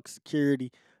everything. Fuck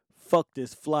security. Fuck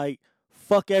this flight.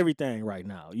 Fuck everything right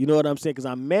now. You know what I'm saying? Because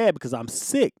I'm mad because I'm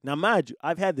sick. Now, mind you,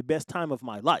 I've had the best time of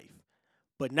my life.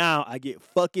 But now I get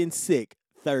fucking sick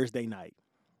Thursday night.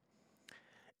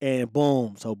 And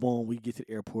boom. So, boom, we get to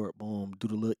the airport. Boom, do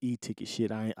the little e-ticket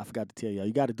shit. I forgot to tell y'all.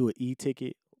 You got to do an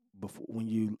e-ticket before when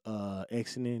you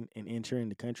exiting and entering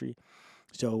the country.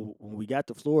 So when we got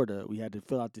to Florida, we had to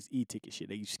fill out this e-ticket shit.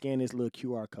 They scan this little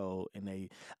QR code, and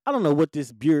I don't know what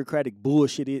this bureaucratic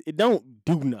bullshit is. It don't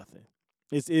do nothing.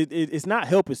 It's not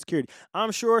helping security.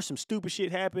 I'm sure some stupid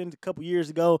shit happened a couple years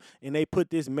ago, and they put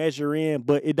this measure in,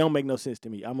 but it don't make no sense to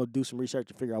me. I'm going to do some research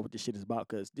to figure out what this shit is about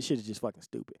because this shit is just fucking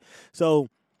stupid. So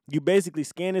you basically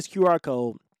scan this QR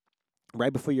code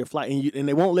right before your flight, and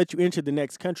they won't let you enter the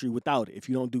next country without it if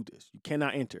you don't do this. You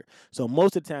cannot enter. So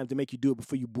most of the time, they make you do it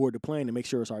before you board the plane to make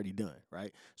sure it's already done,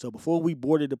 right? So before we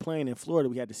boarded the plane in Florida,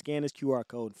 we had to scan this QR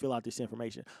code and fill out this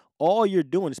information. All you're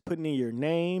doing is putting in your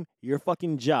name, your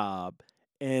fucking job,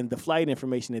 and the flight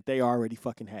information that they already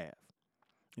fucking have.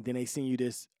 And then they send you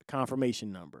this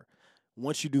confirmation number.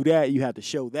 Once you do that, you have to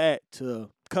show that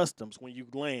to customs when you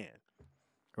land,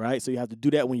 right? So you have to do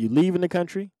that when you leave in the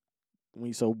country.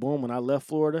 So, boom, when I left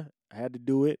Florida, I had to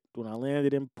do it. When I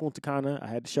landed in Punta Cana, I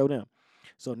had to show them.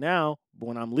 So now,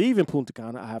 when I'm leaving Punta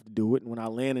Cana, I have to do it. And when I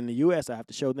land in the U.S., I have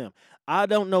to show them. I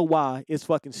don't know why. It's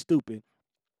fucking stupid.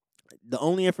 The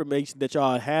only information that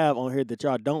y'all have on here that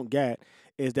y'all don't get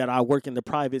is that I work in the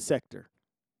private sector.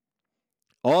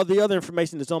 All the other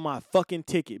information that's on my fucking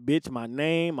ticket, bitch, my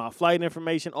name, my flight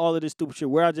information, all of this stupid shit,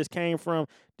 where I just came from,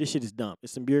 this shit is dumb.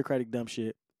 It's some bureaucratic dumb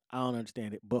shit. I don't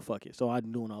understand it, but fuck it. So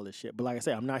I'm doing all this shit. But like I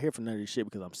said, I'm not here for none of this shit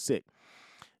because I'm sick.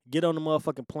 Get on the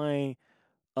motherfucking plane,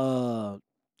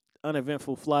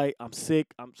 uneventful flight. I'm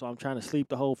sick, so I'm trying to sleep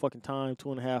the whole fucking time,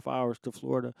 2.5 hours to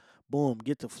Florida. Boom,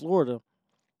 get to Florida.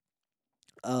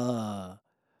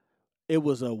 It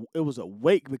was a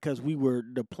wake because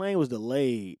the plane was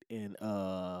delayed in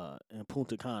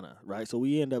Punta Cana, right? So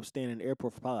we ended up staying in the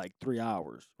airport for probably like 3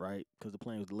 hours, right? Because the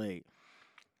plane was delayed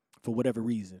for whatever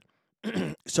reason.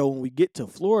 So when we get to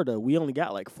Florida, we only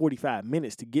got like 45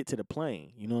 minutes to get to the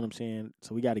plane. You know what I'm saying?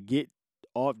 So we got to get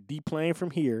off the plane from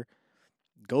here,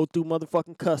 go through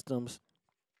motherfucking customs,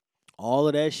 all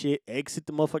of that shit, exit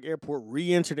the motherfucking airport,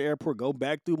 re-enter the airport, go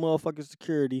back through motherfucking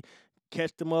security,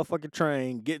 catch the motherfucking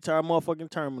train, get to our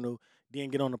motherfucking terminal, then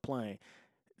get on the plane.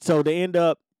 So they end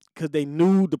up, because they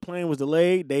knew the plane was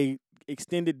delayed, they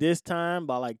extended this time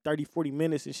by like 30, 40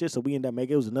 minutes and shit. So we ended up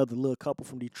making, it was another little couple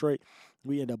from Detroit.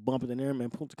 We ended up bumping in there in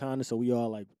Punta Cana. So we all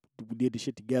like, we did the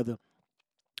shit together.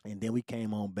 And then we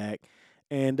came on back.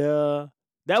 And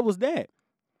that was that.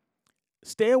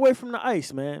 Stay away from the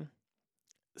ice, man.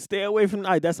 Stay away from the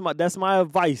ice. That's my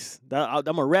advice. I'm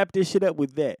going to wrap this shit up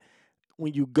with that.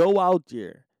 When you go out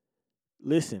there,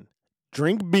 listen,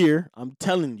 drink beer. I'm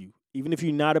telling you, even if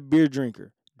you're not a beer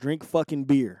drinker, drink fucking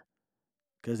beer.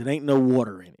 Because it ain't no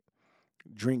water in it.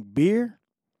 Drink beer,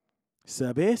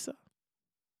 cerveza,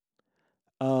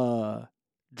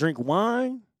 drink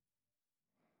wine,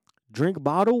 drink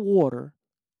bottled water,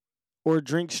 or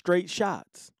drink straight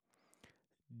shots.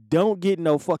 Don't get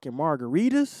no fucking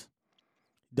margaritas.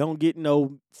 Don't get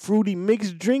no fruity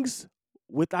mixed drinks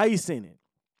with ice in it.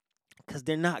 Because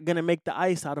they're not going to make the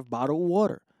ice out of bottled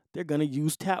water. They're going to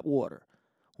use tap water.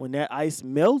 When that ice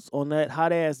melts on that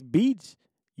hot-ass beach,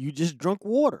 you just drunk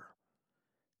water.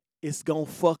 It's gonna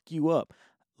fuck you up.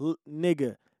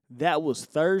 Nigga, that was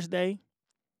Thursday.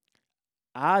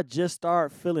 I just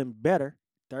started feeling better.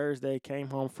 Thursday, came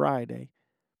home Friday.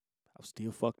 I was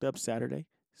still fucked up Saturday.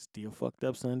 Still fucked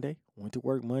up Sunday. Went to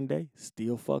work Monday.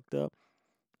 Still fucked up.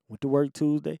 Went to work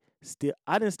Tuesday. Still,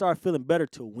 I didn't start feeling better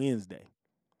till Wednesday.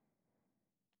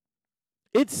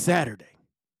 It's Saturday.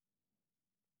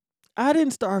 I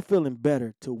didn't start feeling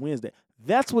better till Wednesday.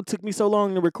 That's what took me so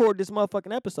long to record this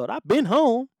motherfucking episode. I've been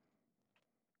home.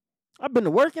 I've been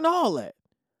to work and all that.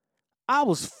 I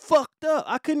was fucked up.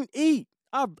 I couldn't eat.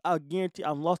 I guarantee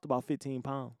I've lost about 15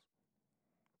 pounds.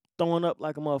 Throwing up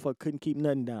like a motherfucker. Couldn't keep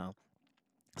nothing down.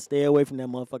 Stay away from that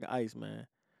motherfucking ice, man.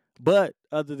 But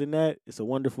other than that, it's a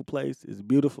wonderful place. It's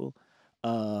beautiful.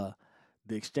 The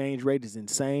exchange rate is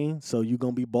insane. So you're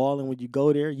going to be balling when you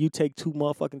go there. You take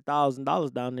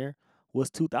 $2,000 down there. What's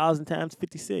 2,000 times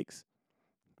 56?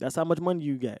 That's how much money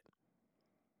you get.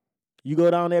 You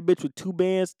go down that bitch with 2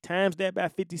 bands, times that by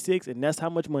 56, and that's how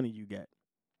much money you get.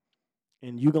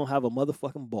 And you going to have a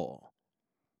motherfucking ball.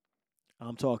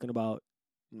 I'm talking about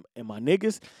and my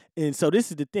niggas. And so this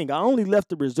is the thing. I only left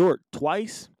the resort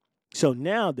twice. So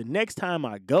now the next time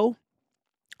I go,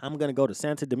 I'm going to go to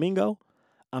Santo Domingo.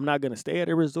 I'm not going to stay at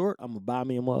a resort. I'm going to buy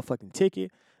me a motherfucking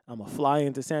ticket. I'm going to fly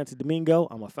into Santo Domingo.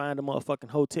 I'm going to find a motherfucking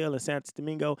hotel in Santo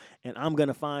Domingo. And I'm going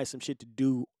to find some shit to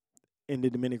do in the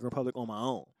Dominican Republic on my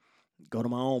own. Go to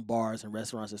my own bars and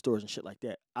restaurants and stores and shit like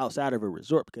that outside of a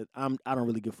resort because I don't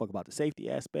really give a fuck about the safety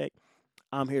aspect.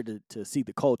 I'm here to see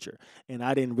the culture. And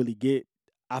I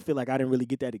feel like I didn't really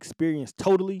get that experience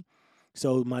totally.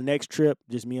 So my next trip,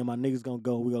 just me and my niggas gonna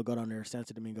go. We're gonna go down there to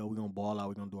Santo Domingo. We're gonna ball out.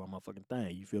 We're gonna do our motherfucking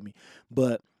thing. You feel me?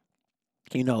 But,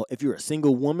 you know, if you're a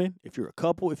single woman, if you're a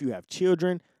couple, if you have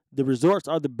children, the resorts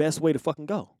are the best way to fucking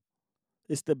go.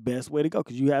 It's the best way to go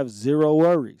because you have zero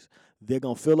worries. They're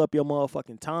gonna fill up your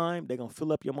motherfucking time. They're gonna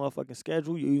fill up your motherfucking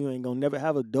schedule. You ain't gonna never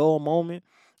have a dull moment.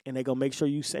 And they're going to make sure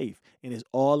you safe. And it's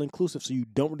all inclusive, so you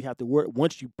don't really have to worry.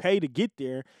 Once you pay to get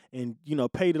there and, you know,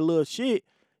 pay the little shit,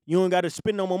 you don't got to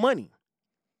spend no more money.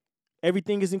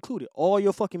 Everything is included. All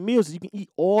your fucking meals, you can eat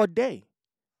all day.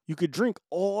 You could drink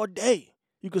all day.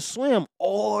 You could swim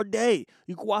all day.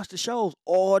 You could watch the shows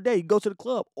all day. You go to the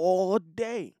club all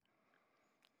day.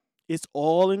 It's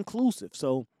all inclusive.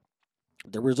 So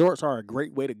the resorts are a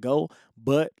great way to go.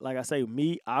 But like I say,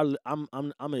 me, I'm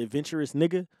an adventurous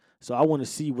nigga. So I want to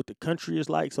see what the country is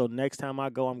like. So next time I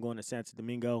go, I'm going to Santo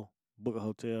Domingo, book a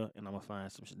hotel, and I'm going to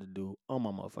find some shit to do on my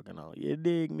motherfucking own. You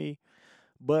dig me?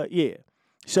 But yeah.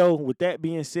 So with that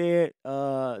being said,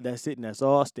 that's it and that's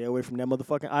all. Stay away from that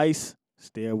motherfucking ice.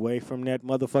 Stay away from that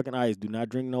motherfucking ice. Do not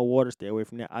drink no water. Stay away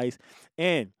from that ice.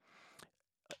 And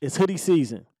it's hoodie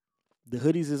season. The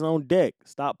hoodies is on deck.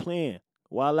 Stop playing.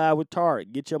 Wild out with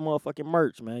Target. Get your motherfucking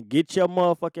merch, man. Get your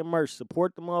motherfucking merch.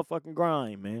 Support the motherfucking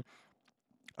grind, man.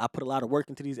 I put a lot of work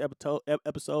into these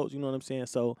episodes, you know what I'm saying?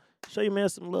 So show your man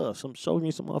some love. Show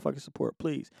me some motherfucking support,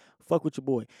 please. Fuck with your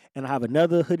boy. And I have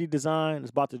another hoodie design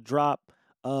that's about to drop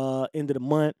end of the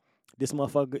month. This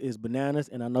motherfucker is bananas,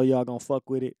 and I know y'all gonna fuck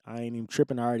with it. I ain't even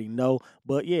tripping. I already know.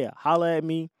 But yeah, holla at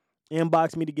me.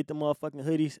 Inbox me to get the motherfucking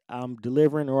hoodies. I'm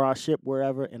delivering or I ship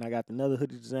wherever. And I got another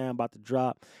hoodie design about to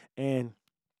drop. And,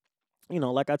 you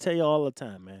know, like I tell y'all all the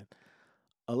time, man.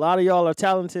 A lot of y'all are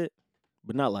talented,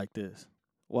 but not like this.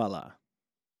 Voila.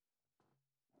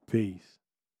 Peace.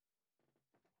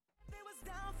 They was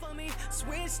down for me,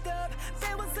 switched up.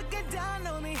 They was looking down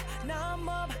on me. Now I'm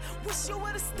up. Wish you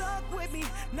would've stuck with me.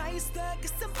 Now you stuck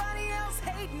 'cause somebody else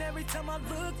hating every time I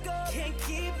look up. Can't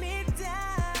keep me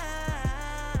down.